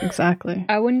to. Exactly.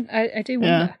 I do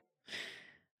wonder.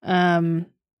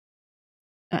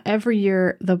 Every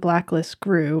year, the blacklist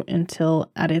grew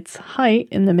until at its height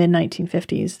in the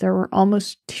mid-1950s, there were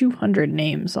almost 200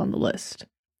 names on the list.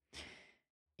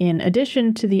 In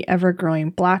addition to the ever-growing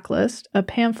blacklist, a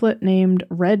pamphlet named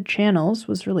Red Channels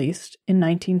was released in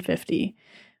 1950,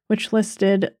 which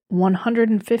listed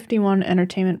 151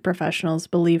 entertainment professionals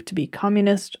believed to be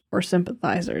communist or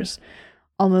sympathizers,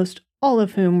 almost all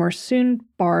of whom were soon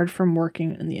barred from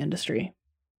working in the industry.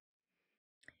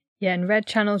 Yeah, and Red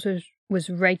Channels was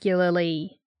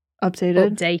regularly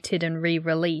updated and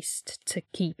re-released to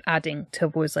keep adding to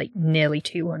was like nearly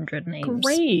 200 names.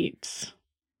 Great.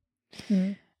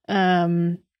 So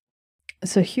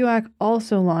HUAC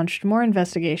also launched more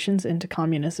investigations into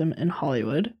communism in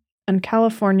Hollywood, and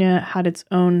California had its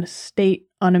own state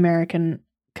un-American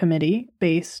committee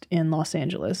based in Los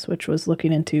Angeles, which was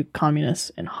looking into communists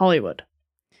in Hollywood.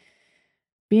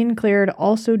 Being cleared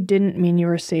also didn't mean you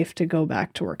were safe to go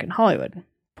back to work in Hollywood.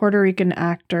 Puerto Rican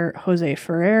actor Jose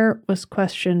Ferrer was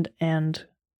questioned and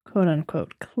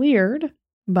quote-unquote cleared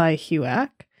by HUAC,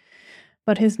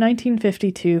 but his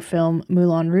 1952 film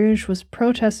Moulin Rouge was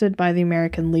protested by the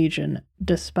American Legion,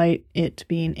 despite it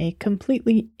being a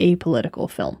completely apolitical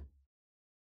film.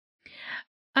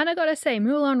 And I gotta say,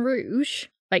 Moulin Rouge,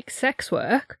 like sex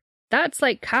work, that's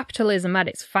like capitalism at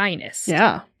its finest.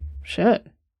 Yeah, shit.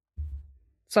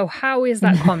 So how is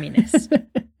that communist?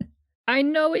 I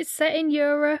know it's set in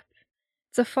Europe.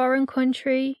 It's a foreign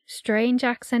country, strange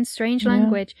accent, strange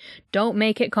language. Don't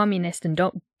make it communist and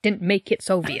didn't make it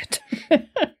Soviet.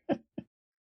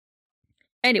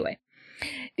 Anyway,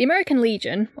 the American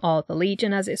Legion, or the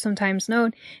Legion as it's sometimes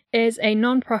known, is a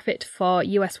non-profit for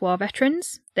US war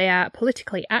veterans. They are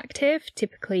politically active,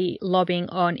 typically lobbying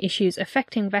on issues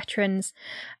affecting veterans,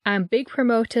 and big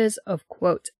promoters of,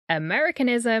 quote,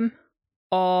 Americanism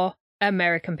or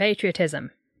American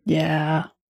patriotism. Yeah.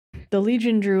 The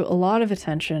Legion drew a lot of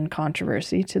attention and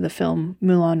controversy to the film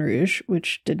Moulin Rouge,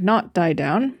 which did not die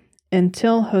down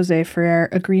until Jose Ferrer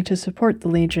agreed to support the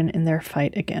Legion in their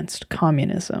fight against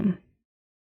communism.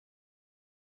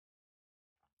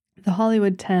 The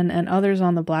Hollywood 10 and others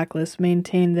on the blacklist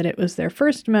maintained that it was their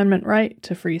First Amendment right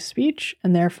to free speech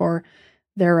and therefore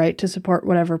their right to support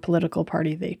whatever political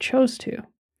party they chose to.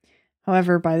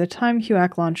 However, by the time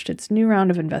HUAC launched its new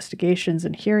round of investigations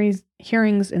and hearings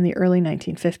in the early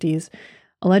 1950s,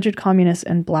 alleged communists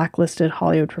and blacklisted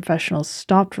Hollywood professionals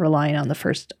stopped relying on the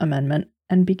First Amendment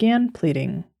and began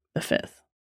pleading the Fifth.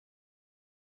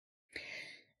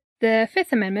 The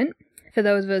Fifth Amendment, for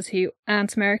those of us who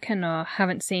aren't American or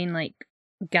haven't seen like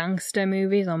gangster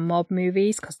movies or mob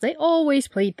movies, because they always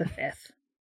plead the Fifth.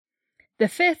 The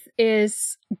Fifth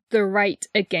is the right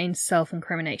against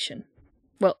self-incrimination.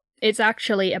 Well, it's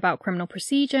actually about criminal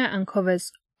procedure and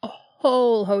covers a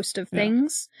whole host of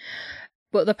things.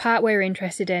 But the part we're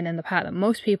interested in and the part that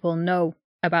most people know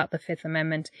about the Fifth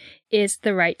Amendment is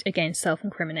the right against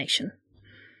self-incrimination.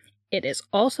 It is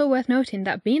also worth noting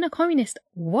that being a communist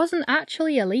wasn't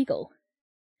actually illegal.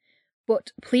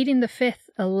 But pleading the Fifth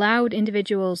allowed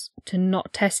individuals to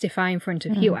not testify in front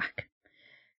of HUAC.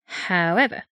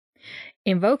 However,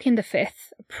 invoking the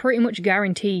Fifth pretty much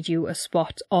guaranteed you a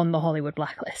spot on the Hollywood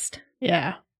blacklist.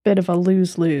 Yeah, bit of a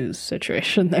lose-lose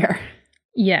situation there.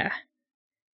 Yeah.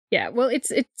 Yeah, well,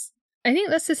 it's. I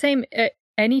think that's the same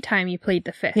any time you plead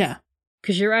the Fifth. Yeah.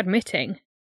 Because you're admitting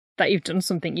that you've done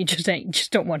something, you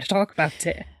just don't want to talk about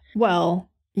it. Well,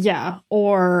 yeah,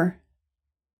 or...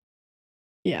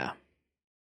 Yeah.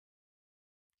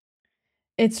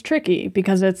 It's tricky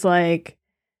because it's like,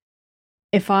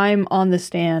 if I'm on the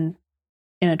stand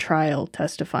in a trial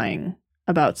testifying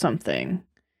about something,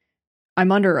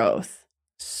 I'm under oath.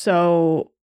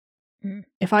 So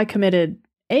if I committed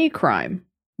a crime,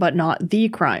 but not the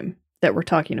crime that we're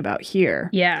talking about here.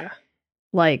 Yeah.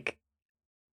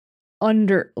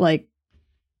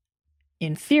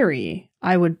 In theory,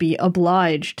 I would be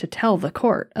obliged to tell the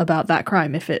court about that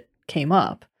crime if it came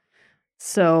up.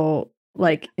 So,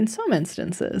 in some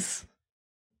instances,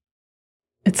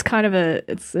 it's kind of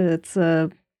it's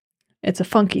a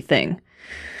funky thing.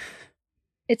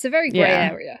 It's a very grey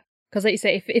area. Because like you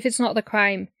say, if it's not the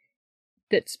crime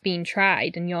that's being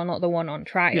tried and you're not the one on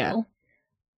trial,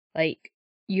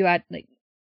 you had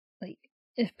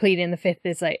if pleading the Fifth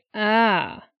is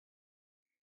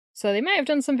so they might have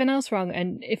done something else wrong,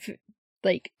 and if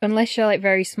unless you're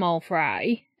very small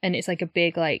fry and it's a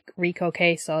big RICO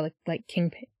case or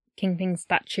Kingpin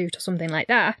statute or something like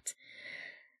that,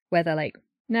 where they're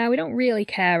no, we don't really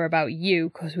care about you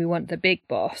because we want the big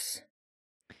boss.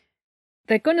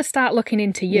 They're going to start looking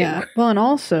into you. Yeah. Well, and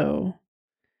also,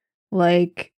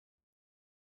 I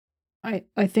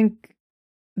think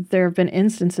there have been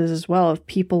instances as well of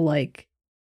people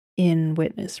in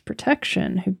witness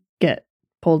protection who get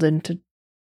pulled into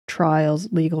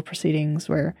trials, legal proceedings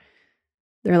where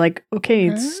they're like, okay,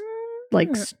 it's like,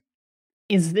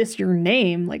 is this your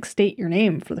name? Like, state your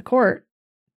name for the court.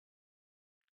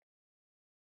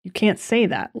 You can't say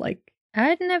that. Like,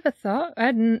 I'd never thought of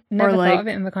it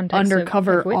in the context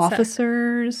undercover of like,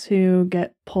 officers who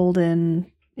get pulled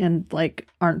in and like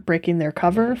aren't breaking their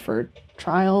cover for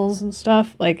trials and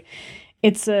stuff. Like,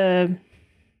 it's a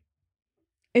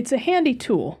handy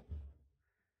tool.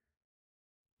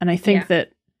 And I think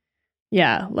that,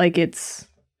 like it's,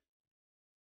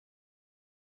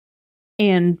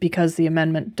 and because the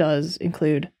amendment does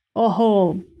include a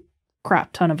whole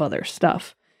crap ton of other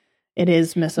stuff, it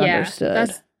is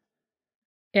misunderstood.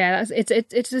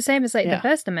 It's the same as like the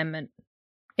First Amendment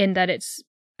in that it's,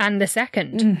 and the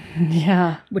Second,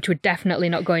 which we're definitely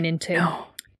not going into.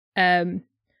 No.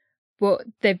 But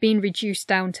they've been reduced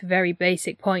down to very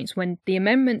basic points when the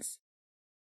amendment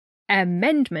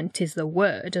is the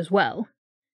word as well,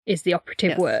 is the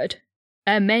operative word.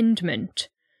 Amendment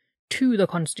to the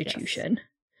Constitution. Yes.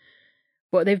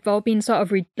 But they've all been sort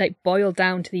of boiled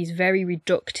down to these very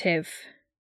reductive,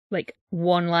 like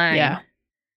one line. Yeah.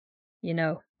 You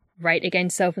know, right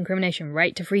against self-incrimination,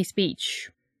 right to free speech,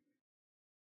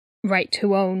 right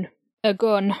to own a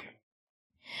gun.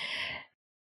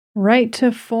 Right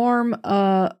to form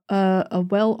a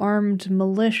well-armed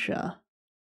militia.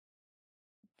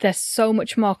 They're so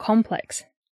much more complex.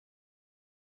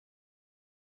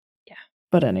 Yeah.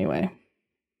 But anyway.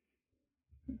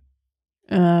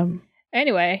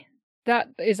 Anyway, that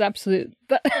is absolute.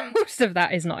 Most of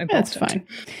that is not important. That's fine.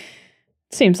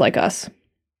 Seems like us.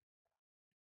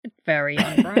 Very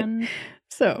on brand.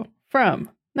 So,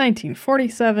 from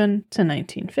 1947 to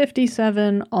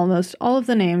 1957, almost all of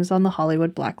the names on the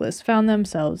Hollywood blacklist found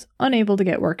themselves unable to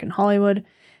get work in Hollywood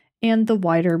and the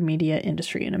wider media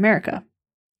industry in America.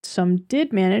 Some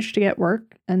did manage to get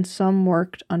work, and some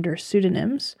worked under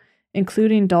pseudonyms,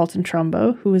 including Dalton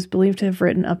Trumbo, who was believed to have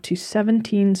written up to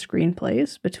 17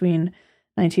 screenplays between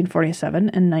 1947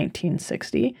 and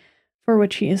 1960, for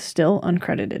which he is still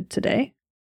uncredited today.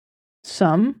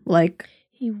 Some, like...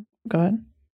 Go ahead.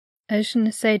 I was going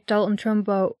to say Dalton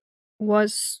Trumbo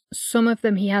was... Some of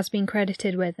them he has been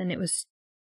credited with, and it was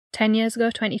 10 years ago,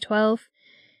 2012.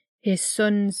 His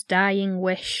son's dying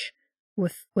wish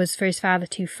was for his father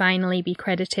to finally be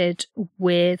credited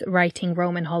with writing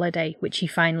Roman Holiday, which he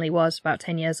finally was about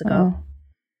 10 years ago. Oh.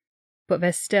 But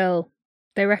there's still,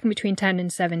 they reckon between 10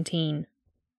 and 17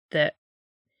 that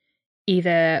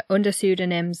either under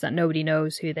pseudonyms that nobody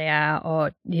knows who they are,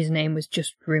 or his name was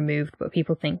just removed, but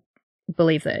people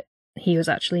believe that he was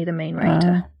actually the main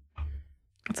writer.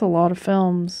 That's a lot of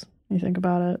films, you think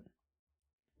about it.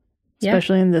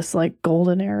 Especially in this, like,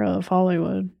 golden era of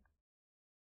Hollywood.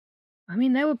 I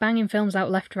mean, they were banging films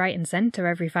out left, right, and center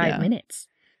every 5 minutes.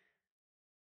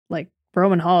 Like,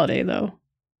 Roman Holiday, though.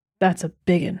 That's a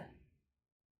biggin'.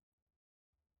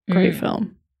 Great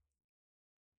film.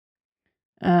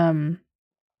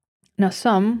 Now,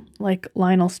 some, like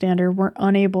Lionel Stander, were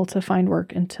unable to find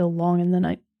work until long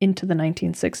into the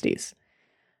 1960s.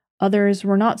 Others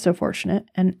were not so fortunate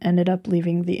and ended up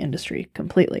leaving the industry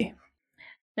completely.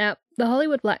 Now, the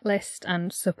Hollywood blacklist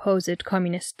and supposed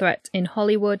communist threat in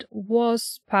Hollywood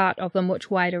was part of the much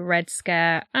wider Red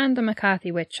Scare and the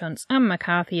McCarthy witch hunts and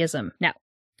McCarthyism. Now,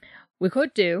 we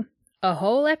could do a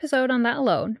whole episode on that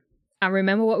alone, and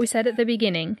remember what we said at the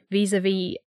beginning,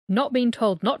 vis-a-vis not being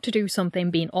told not to do something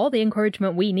being all the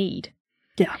encouragement we need.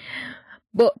 Yeah.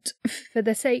 But for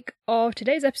the sake of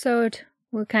today's episode,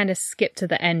 we'll kind of skip to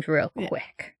the end real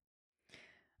quick.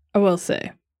 I will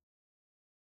say,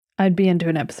 I'd be into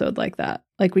an episode like that.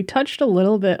 Like, we touched a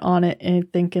little bit on it, I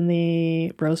think, in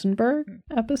the Rosenberg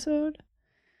episode.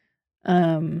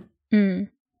 But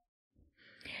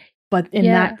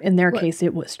in their case,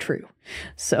 it was true.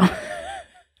 So,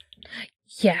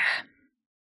 yeah.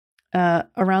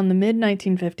 Around the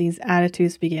mid-1950s,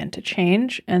 attitudes began to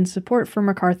change, and support for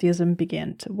McCarthyism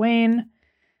began to wane.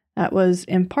 That was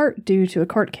in part due to a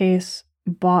court case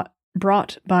brought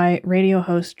by radio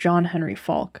host John Henry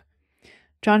Falk.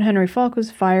 John Henry Falk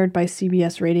was fired by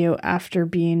CBS Radio after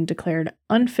being declared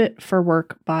unfit for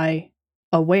work by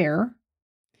Aware,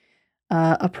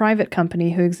 a private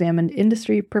company who examined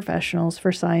industry professionals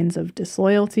for signs of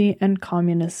disloyalty and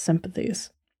communist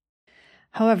sympathies.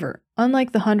 However,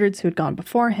 unlike the hundreds who had gone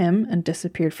before him and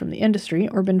disappeared from the industry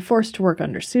or been forced to work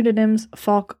under pseudonyms,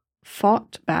 Falk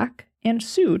fought back and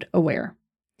sued Aware.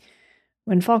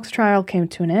 When Falk's trial came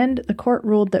to an end, the court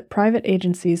ruled that private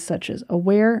agencies such as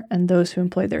Aware and those who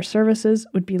employed their services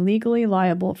would be legally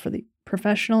liable for the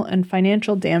professional and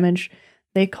financial damage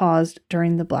they caused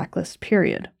during the blacklist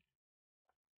period.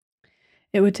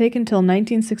 It would take until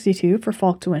 1962 for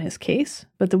Falk to win his case,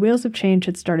 but the wheels of change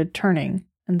had started turning,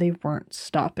 and they weren't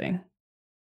stopping.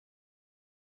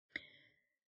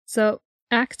 So,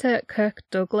 actor Kirk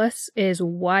Douglas is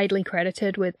widely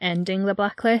credited with ending the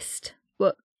blacklist,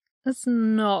 but that's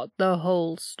not the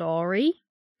whole story.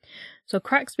 So,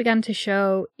 cracks began to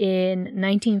show in the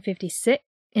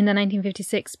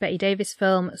 1956 Bette Davis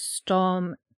film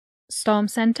Storm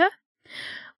Center,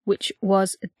 which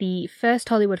was the first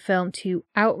Hollywood film to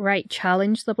outright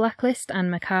challenge the blacklist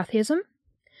and McCarthyism.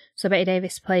 So Bette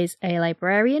Davis plays a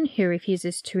librarian who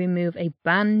refuses to remove a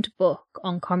banned book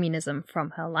on communism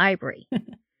from her library.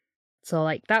 So,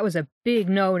 like, that was a big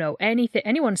no-no.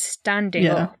 Anyone standing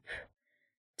up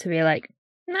to be like,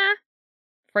 nah,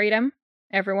 freedom,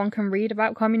 everyone can read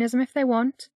about communism if they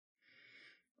want,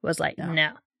 was like,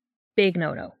 no, big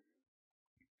no-no.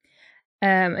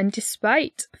 And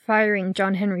despite firing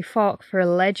John Henry Falk for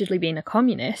allegedly being a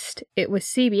communist, it was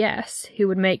CBS who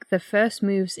would make the first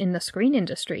moves in the screen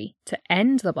industry to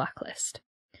end the blacklist.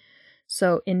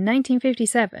 So in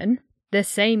 1957, the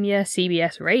same year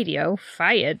CBS Radio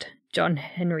fired John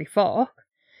Henry Falk,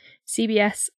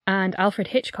 CBS and Alfred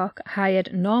Hitchcock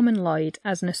hired Norman Lloyd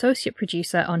as an associate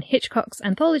producer on Hitchcock's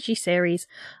anthology series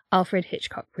Alfred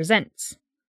Hitchcock Presents.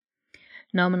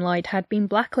 Norman Lloyd had been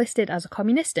blacklisted as a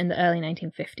communist in the early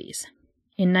 1950s.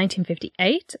 In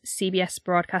 1958, CBS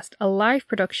broadcast a live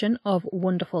production of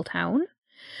Wonderful Town,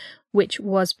 which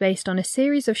was based on a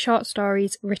series of short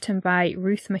stories written by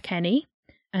Ruth McKenney,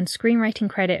 and screenwriting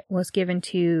credit was given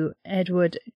to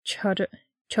Edward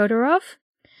Chodorov.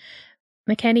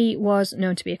 McKenney was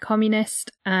known to be a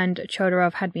communist, and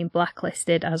Chodorov had been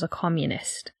blacklisted as a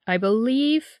communist. I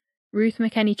believe Ruth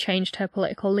McKenney changed her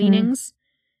political leanings,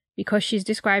 because she's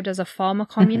described as a former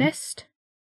communist,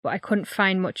 but I couldn't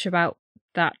find much about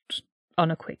that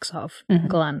on a quick sort of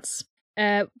glance.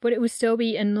 But it would still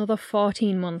be another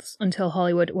 14 months until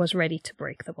Hollywood was ready to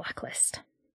break the blacklist.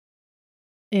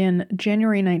 In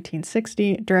January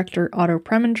 1960, director Otto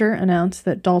Preminger announced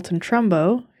that Dalton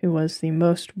Trumbo, who was the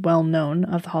most well-known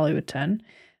of the Hollywood 10,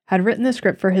 had written the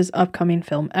script for his upcoming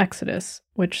film Exodus,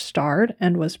 which starred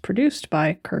and was produced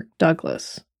by Kirk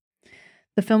Douglas.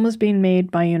 The film was being made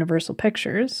by Universal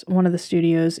Pictures, one of the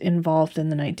studios involved in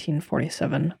the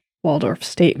 1947 Waldorf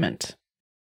Statement.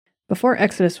 Before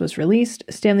Exodus was released,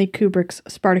 Stanley Kubrick's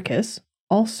Spartacus,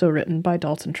 also written by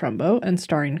Dalton Trumbo and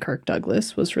starring Kirk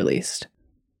Douglas, was released.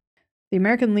 The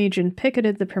American Legion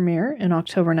picketed the premiere in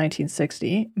October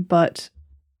 1960, but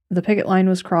the picket line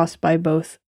was crossed by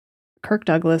both Kirk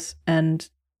Douglas and,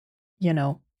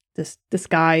 this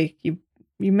guy, you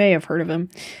may have heard of him,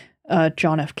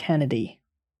 John F. Kennedy.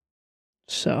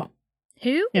 So,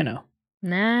 who?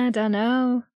 Nah, don't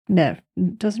know. No,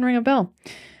 doesn't ring a bell.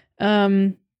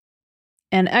 And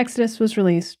Exodus was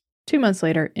released 2 months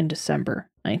later in December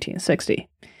 1960.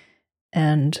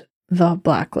 And the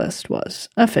blacklist was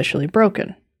officially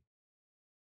broken.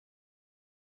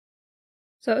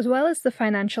 So, as well as the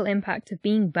financial impact of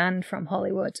being banned from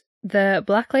Hollywood, the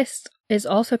blacklist is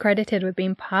also credited with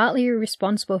being partly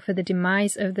responsible for the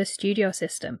demise of the studio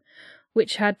system,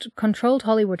 which had controlled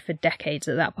Hollywood for decades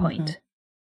at that point.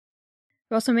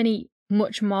 There were also many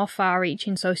much more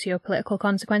far-reaching socio-political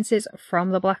consequences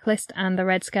from the blacklist and the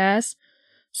Red Scares,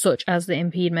 such as the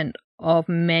impediment of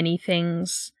many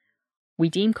things we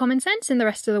deem common sense in the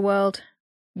rest of the world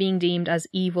being deemed as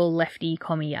evil lefty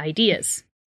commie ideas,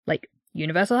 like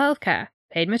universal healthcare,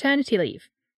 paid maternity leave,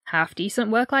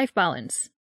 half-decent work-life balance.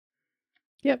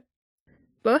 Yep.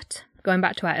 But, going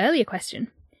back to our earlier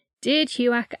question, did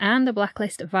HUAC and the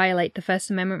blacklist violate the First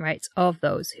Amendment rights of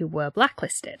those who were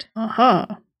blacklisted?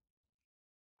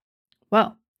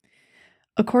 Well,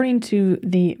 according to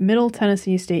the Middle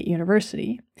Tennessee State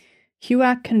University,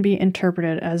 HUAC can be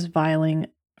interpreted as violating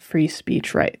free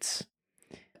speech rights.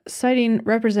 Citing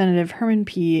Representative Herman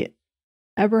P.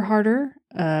 Eberharder,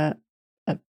 a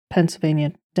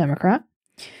Pennsylvania Democrat,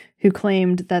 who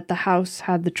claimed that the House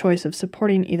had the choice of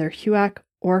supporting either HUAC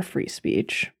or free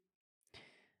speech.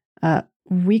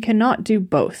 We cannot do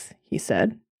both, he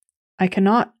said. I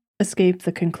cannot escape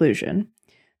the conclusion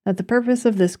that the purpose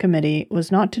of this committee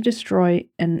was not to destroy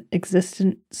an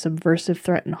existent subversive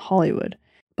threat in Hollywood,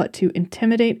 but to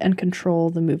intimidate and control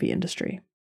the movie industry.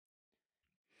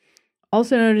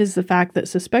 Also noted is the fact that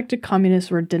suspected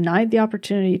communists were denied the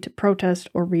opportunity to protest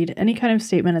or read any kind of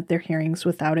statement at their hearings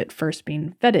without it first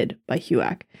being vetted by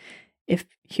HUAC. If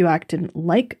HUAC didn't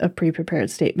like a pre-prepared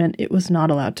statement, it was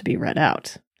not allowed to be read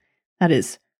out. That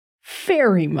is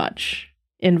very much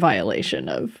in violation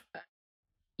of...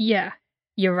 Yeah,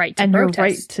 your right to and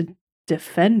protest. Your right to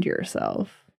defend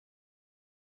yourself.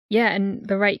 Yeah, and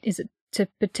the right is to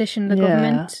petition the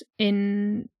government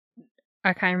in...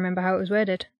 I can't remember how it was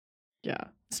worded. Yeah.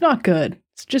 It's not good.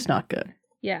 It's just not good.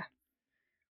 Yeah.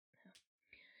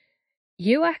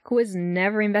 HUAC was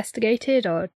never investigated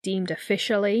or deemed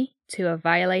officially to have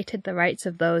violated the rights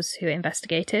of those who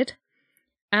investigated.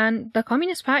 And the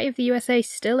Communist Party of the USA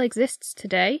still exists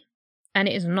today, and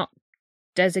it is not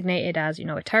designated as,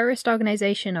 a terrorist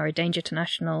organization or a danger to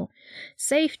national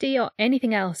safety or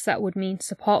anything else that would mean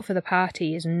support for the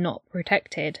party is not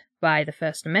protected by the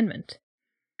First Amendment.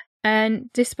 And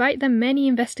despite the many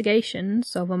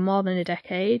investigations over more than a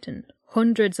decade and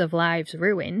hundreds of lives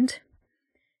ruined,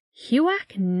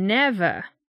 HUAC never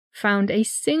found a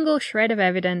single shred of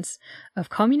evidence of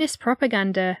communist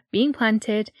propaganda being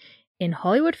planted in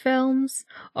Hollywood films,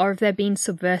 or of there being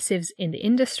subversives in the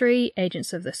industry,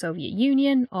 agents of the Soviet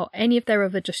Union, or any of their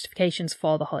other justifications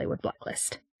for the Hollywood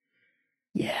blacklist.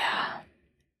 Yeah.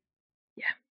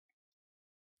 Yeah.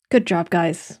 Good job,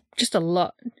 guys. Just a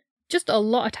lot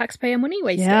of taxpayer money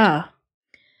wasted. Yeah.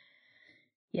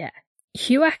 Yeah.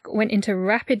 HUAC went into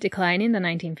rapid decline in the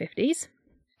 1950s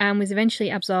and was eventually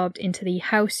absorbed into the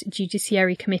House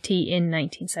Judiciary Committee in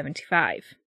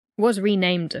 1975. Was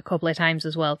renamed a couple of times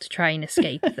as well to try and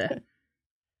escape the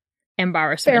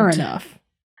embarrassment. Fair enough.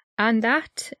 And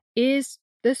that is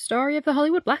the story of the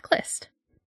Hollywood blacklist.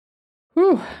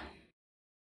 Whew.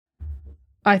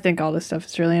 I think all this stuff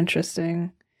is really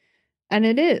interesting. And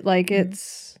it is,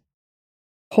 it's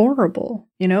horrible,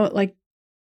 kind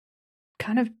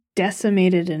of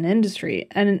decimated an industry.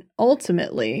 And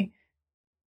ultimately,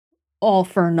 all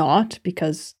for naught,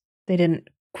 because they didn't,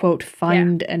 quote,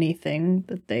 find anything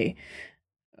that they,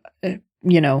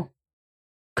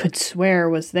 could swear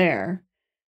was there.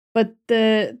 But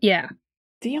the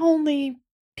only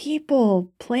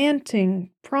people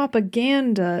planting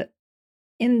propaganda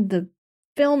in the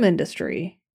film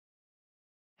industry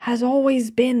has always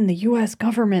been the U.S.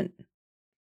 government.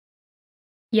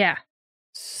 Yeah.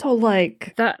 So,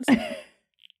 that's...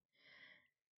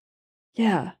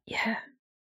 Yeah. Yeah.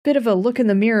 Bit of a look in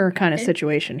the mirror kind of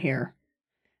situation here.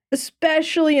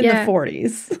 Especially in the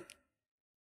 40s.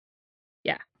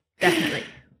 Yeah, definitely.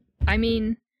 I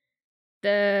mean,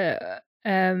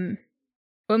 when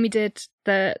we did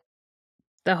the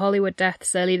Hollywood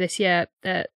deaths early this year,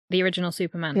 the original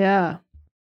Superman. Yeah.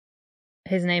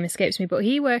 His name escapes me, but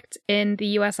he worked in the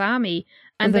US Army,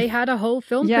 and they had a whole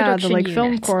film production unit.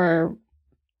 film corps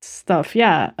stuff.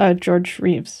 Yeah, George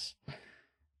Reeves.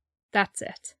 That's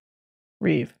it.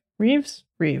 Reeve.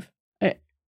 I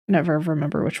never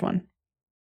remember which one.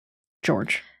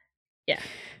 George. Yeah.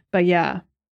 But yeah,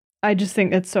 I just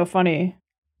think it's so funny.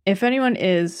 If anyone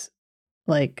is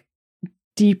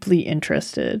deeply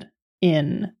interested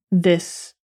in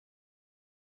this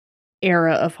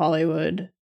era of Hollywood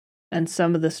and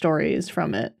some of the stories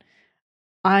from it,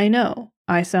 I know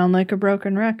I sound like a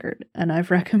broken record, and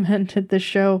I've recommended this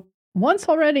show once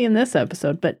already in this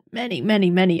episode, but many, many,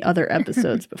 many other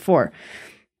episodes before.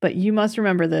 But You Must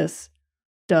Remember This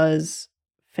does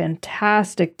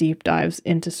fantastic deep dives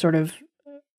into sort of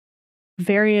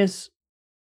various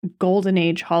golden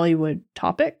age Hollywood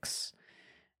topics.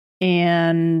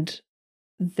 And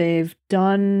they've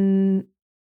done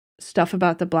stuff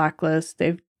about the blacklist.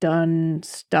 They've done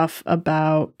stuff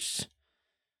about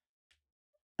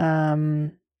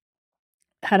Hedda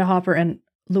Hopper and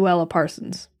Luella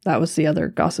Parsons. That was the other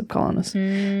gossip columnist.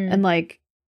 And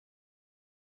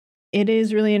it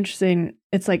is really interesting.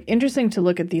 It's interesting to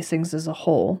look at these things as a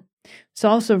whole. It's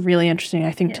also really interesting,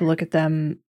 I think, to look at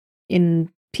them in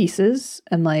pieces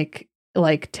and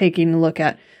taking a look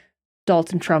at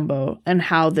Dalton Trumbo and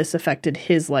how this affected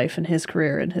his life and his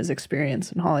career and his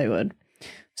experience in Hollywood.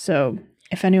 So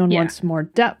if anyone wants more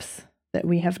depth that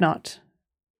we have not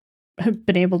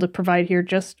been able to provide here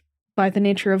just by the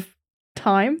nature of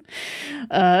time,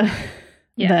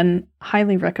 then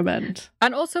highly recommend.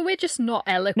 And also, we're just not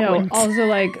eloquent. No,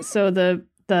 also so the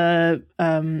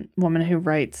woman who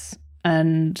writes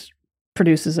and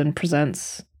produces and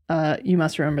presents You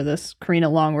Must Remember This, Karina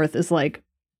Longworth, is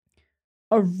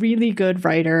a really good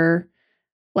writer,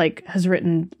 has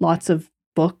written lots of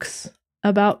books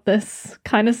about this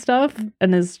kind of stuff,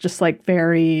 and is just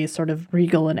very sort of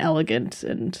regal and elegant,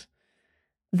 and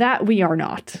that we are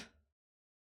not.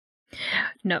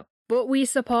 No, but we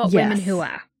support women who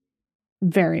are.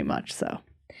 Very much so.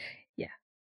 Yeah.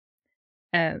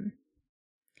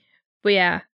 But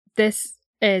yeah, this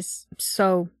is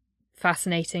so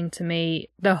fascinating to me.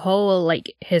 The whole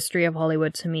history of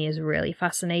Hollywood to me is really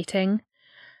fascinating.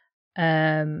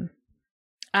 And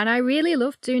I really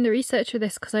loved doing the research for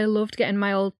this because I loved getting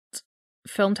my old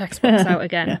film textbooks out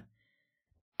again. Yeah.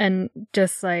 And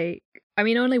just like, I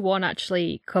mean, only one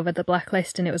actually covered the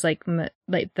blacklist, and it was like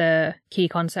the key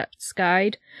concepts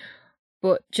guide.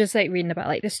 But just like reading about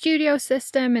like the studio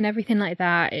system and everything like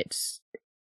that, it's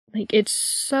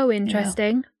so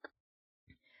interesting.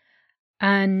 Yeah.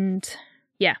 And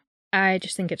yeah, I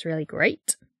just think it's really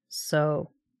great. So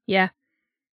yeah.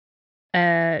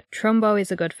 Trumbo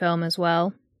is a good film as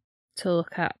well to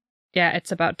look at. Yeah,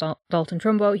 it's about Dalton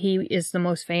Trumbo. He is the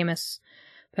most famous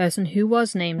person who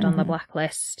was named on the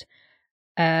blacklist.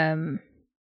 I'm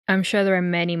sure there are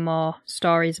many more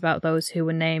stories about those who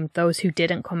were named, those who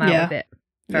didn't come out of it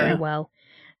very well.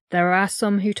 There are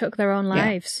some who took their own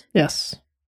lives. Yes.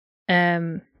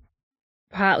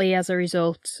 Partly as a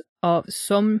result of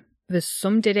some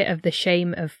did it of the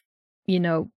shame of,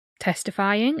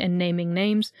 testifying and naming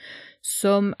names.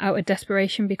 Some out of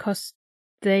desperation because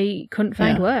they couldn't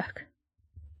find work.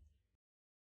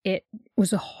 It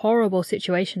was a horrible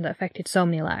situation that affected so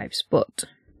many lives, but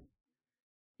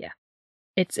yeah,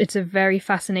 it's a very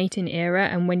fascinating era,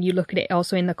 and when you look at it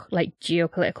also in the like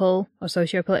geopolitical or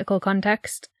socio-political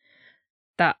context,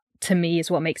 that to me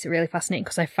is what makes it really fascinating,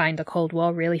 because I find the Cold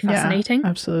War really fascinating. Yeah,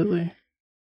 absolutely.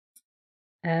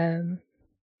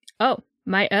 Oh,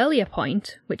 my earlier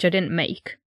point, which I didn't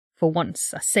make for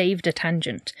once, I saved a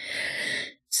tangent.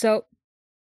 So,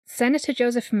 Senator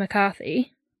Joseph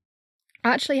McCarthy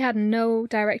actually had no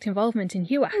direct involvement in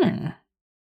HUAC.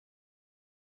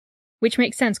 Which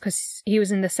makes sense because he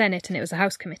was in the Senate and it was a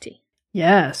House committee.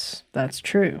 Yes, that's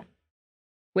true.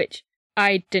 Which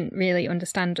I didn't really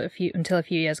understand until a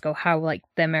few years ago how like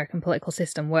the American political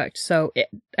system worked. So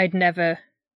I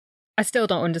still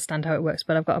don't understand how it works,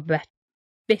 but I've got a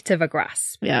bit of a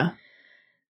grasp. Yeah.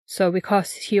 So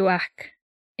because HUAC,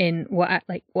 in what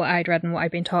I'd read and what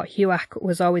I'd been taught, HUAC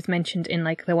was always mentioned in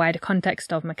like the wider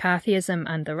context of McCarthyism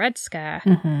and the Red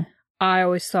Scare. I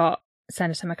always thought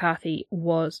Senator McCarthy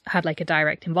had like a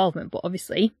direct involvement, but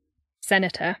obviously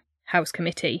Senator, House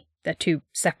Committee, they're two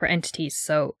separate entities,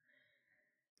 so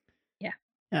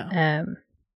yeah.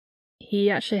 He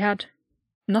actually had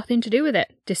nothing to do with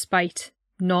it, despite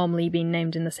normally being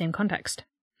named in the same context,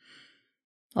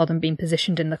 or them being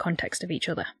positioned in the context of each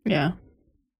other. Yeah.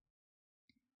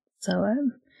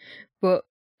 So, but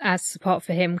as support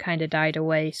for him kind of died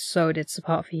away, so did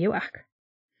support for HUAC.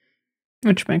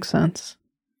 Which makes sense.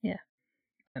 Yeah.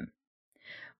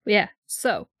 Yeah,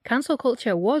 so cancel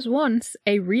culture was once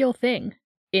a real thing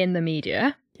in the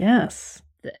media. Yes.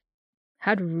 That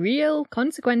had real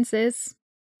consequences.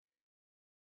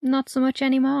 Not so much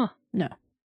anymore. No.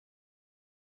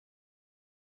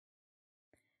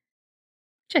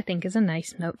 Which I think is a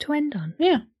nice note to end on.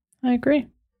 Yeah, I agree.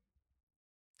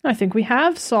 I think we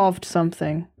have solved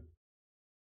something.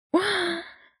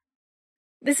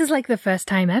 This is like the first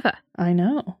time ever. I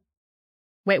know.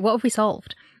 Wait, what have we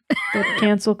solved? That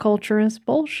cancel culture is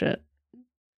bullshit.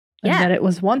 And that it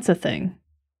was once a thing.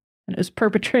 And it was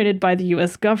perpetrated by the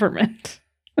US government.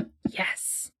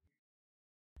 Yes.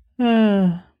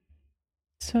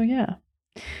 So yeah.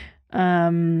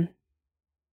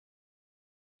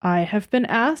 I have been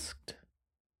asked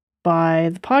by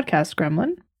the podcast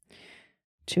Gremlin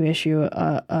to issue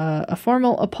a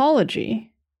formal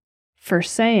apology for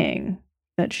saying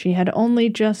that she had only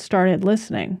just started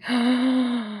listening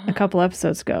a couple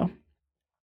episodes ago.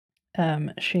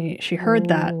 She heard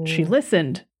that. She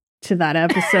listened to that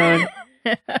episode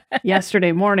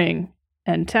yesterday morning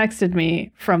and texted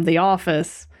me from the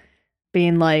office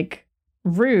being like,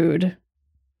 rude,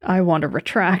 I want a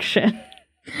retraction.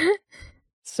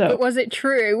 So, but was it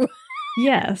true?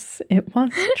 Yes, it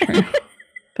was true.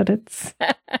 But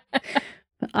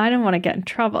I don't want to get in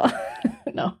trouble.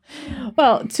 No.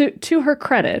 Well, to her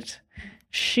credit,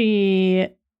 she,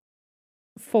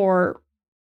 for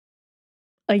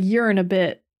a year and a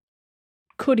bit,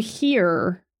 could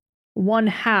hear one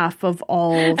half of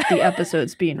all of the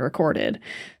episodes being recorded.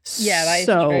 Yeah, that is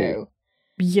true.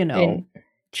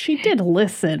 She did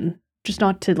listen, just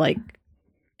not to like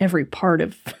every part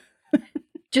of.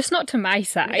 Just not to my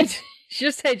side. She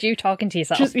just heard you talking to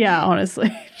yourself. Honestly.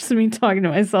 Just me talking to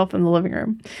myself in the living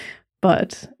room.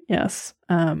 But yes.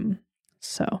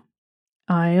 So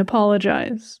I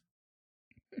apologize.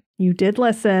 You did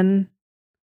listen,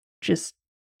 just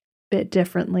a bit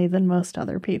differently than most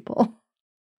other people.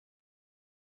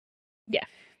 Yeah.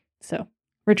 So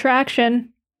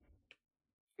retraction.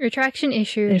 Retraction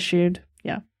issued.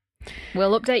 Yeah.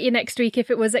 We'll update you next week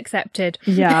if it was accepted.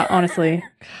 Yeah, honestly.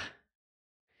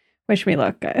 Wish me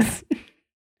luck, guys.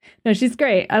 No, she's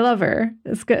great. I love her.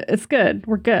 It's good.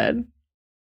 We're good.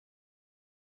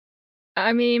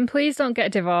 I mean, please don't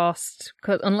get divorced,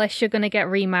 unless you're going to get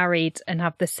remarried and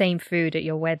have the same food at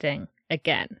your wedding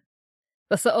again.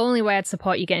 That's the only way I'd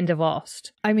support you getting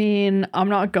divorced. I mean, I'm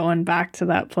not going back to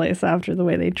that place after the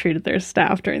way they treated their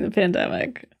staff during the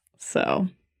pandemic. So.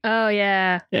 Oh,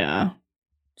 yeah. Yeah.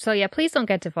 So, yeah, please don't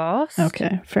get divorced.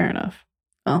 Okay, fair enough.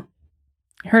 Well,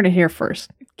 you heard it here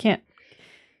first. Can't.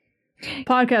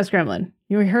 Podcast Gremlin,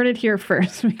 you heard it here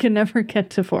first. We can never get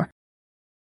divorced.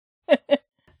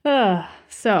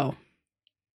 So,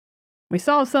 we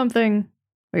solved something.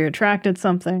 We retracted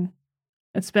something.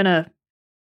 It's been a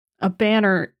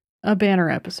banner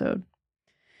episode.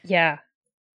 Yeah.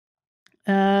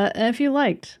 And if you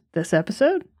liked this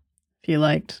episode, if you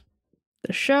liked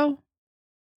the show,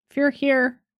 if you're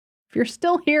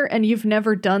still here and you've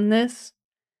never done this,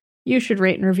 you should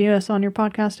rate and review us on your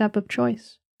podcast app of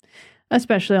choice,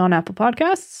 especially on Apple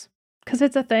Podcasts, because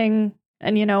it's a thing.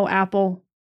 And Apple,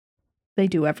 they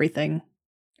do everything.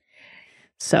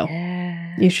 So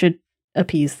you should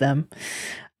appease them.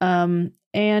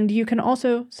 And you can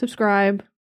also subscribe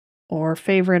or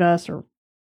favorite us or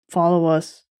follow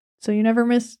us so you never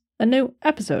miss a new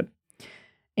episode.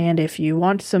 And if you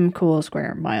want some cool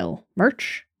Square Mile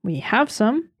merch, we have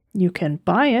some. You can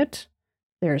buy it.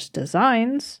 There's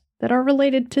designs that are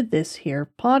related to this here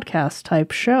podcast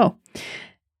type show.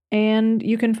 And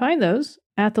you can find those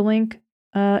at the link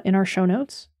in our show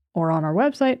notes or on our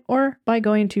website or by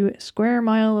going to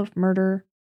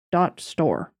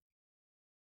squaremileofmurder.store.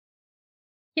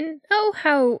 You know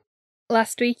how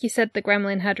last week you said the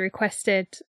Gremlin had requested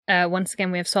Once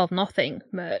Again We Have Solved Nothing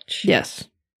merch? Yes.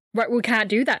 Right, we can't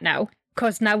do that now,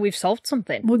 because now we've solved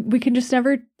something. We can just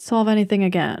never solve anything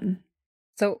again.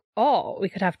 So, or we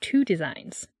could have 2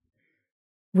 designs.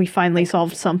 We finally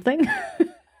solved something?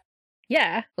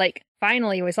 Yeah,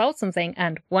 finally we solved something,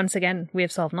 and once again we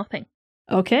have solved nothing.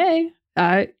 Okay.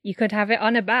 You could have it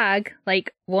on a bag,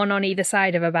 one on either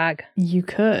side of a bag. You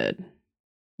could.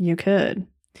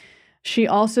 She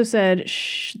also said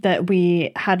that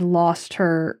we had lost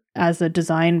her as a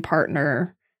design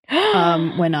partner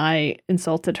when I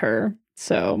insulted her.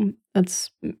 So that's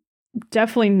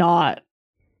definitely not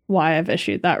why I've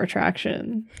issued that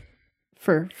retraction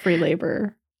for free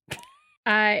labor.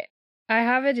 I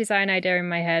have a design idea in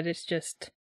my head. It's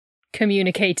just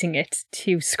communicating it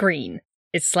to screen.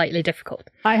 It's slightly difficult.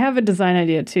 I have a design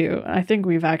idea too. I think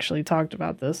we've actually talked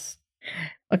about this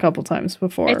a couple times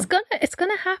before. It's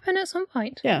gonna happen at some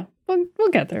point. Yeah, we'll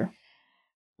get there.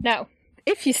 Now,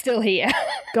 if you're still here,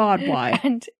 God, why?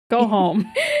 And go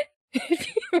home. If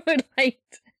you would like,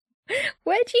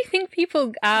 where do you think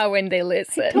people are when they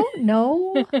listen? I don't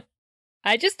know.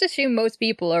 I just assume most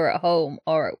people are at home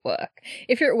or at work.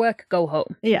 If you're at work, go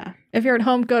home. Yeah. If you're at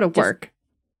home, go to work.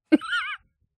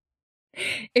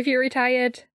 If you're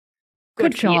retired,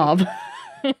 good job.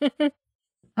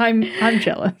 I'm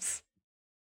jealous.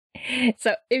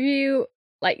 So if you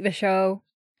like the show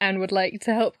and would like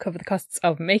to help cover the costs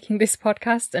of making this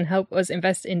podcast and help us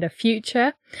invest in the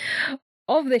future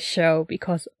of this show,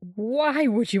 because why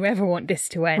would you ever want this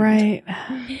to end? Right.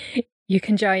 You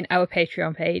can join our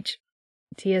Patreon page.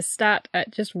 Tiers start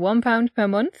at just £1 per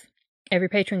month. Every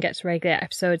patron gets regular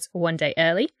episodes 1 day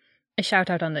early, a shout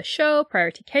out on the show,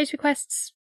 priority case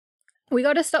requests. We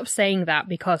gotta stop saying that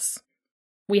because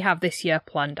we have this year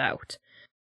planned out.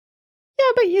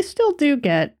 Yeah, but you still do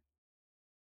get...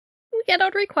 We get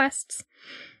odd requests.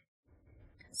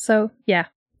 So, yeah.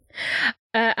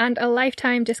 And a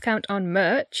lifetime discount on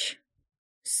merch.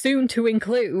 Soon to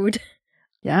include...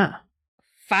 Yeah.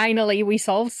 Finally, we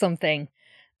solved something.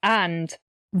 And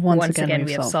once again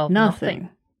we have solved nothing.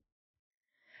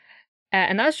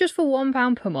 And that's just for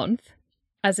 £1 per month.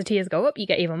 As the tiers go up, you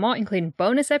get even more, including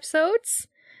bonus episodes.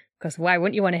 Because why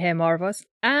wouldn't you want to hear more of us?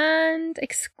 And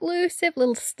exclusive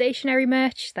little stationery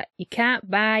merch that you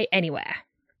can't buy anywhere.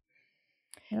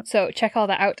 Yep. So check all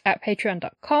that out at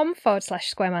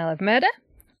patreon.com/Square Mile of Murder.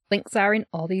 Links are in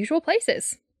all the usual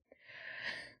places.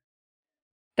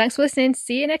 Thanks for listening.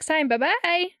 See you next time.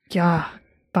 Bye-bye. Yeah.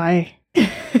 Bye.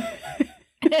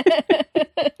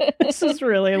 This is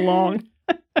really long.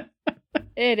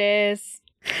 It is.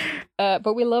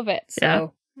 But we love it.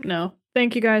 So. Yeah. No.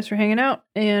 Thank you guys for hanging out,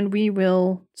 and we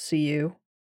will see you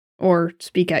or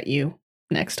speak at you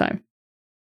next time.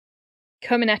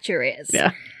 Coming at your ears.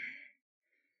 Yeah.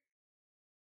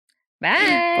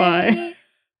 Bye. Bye.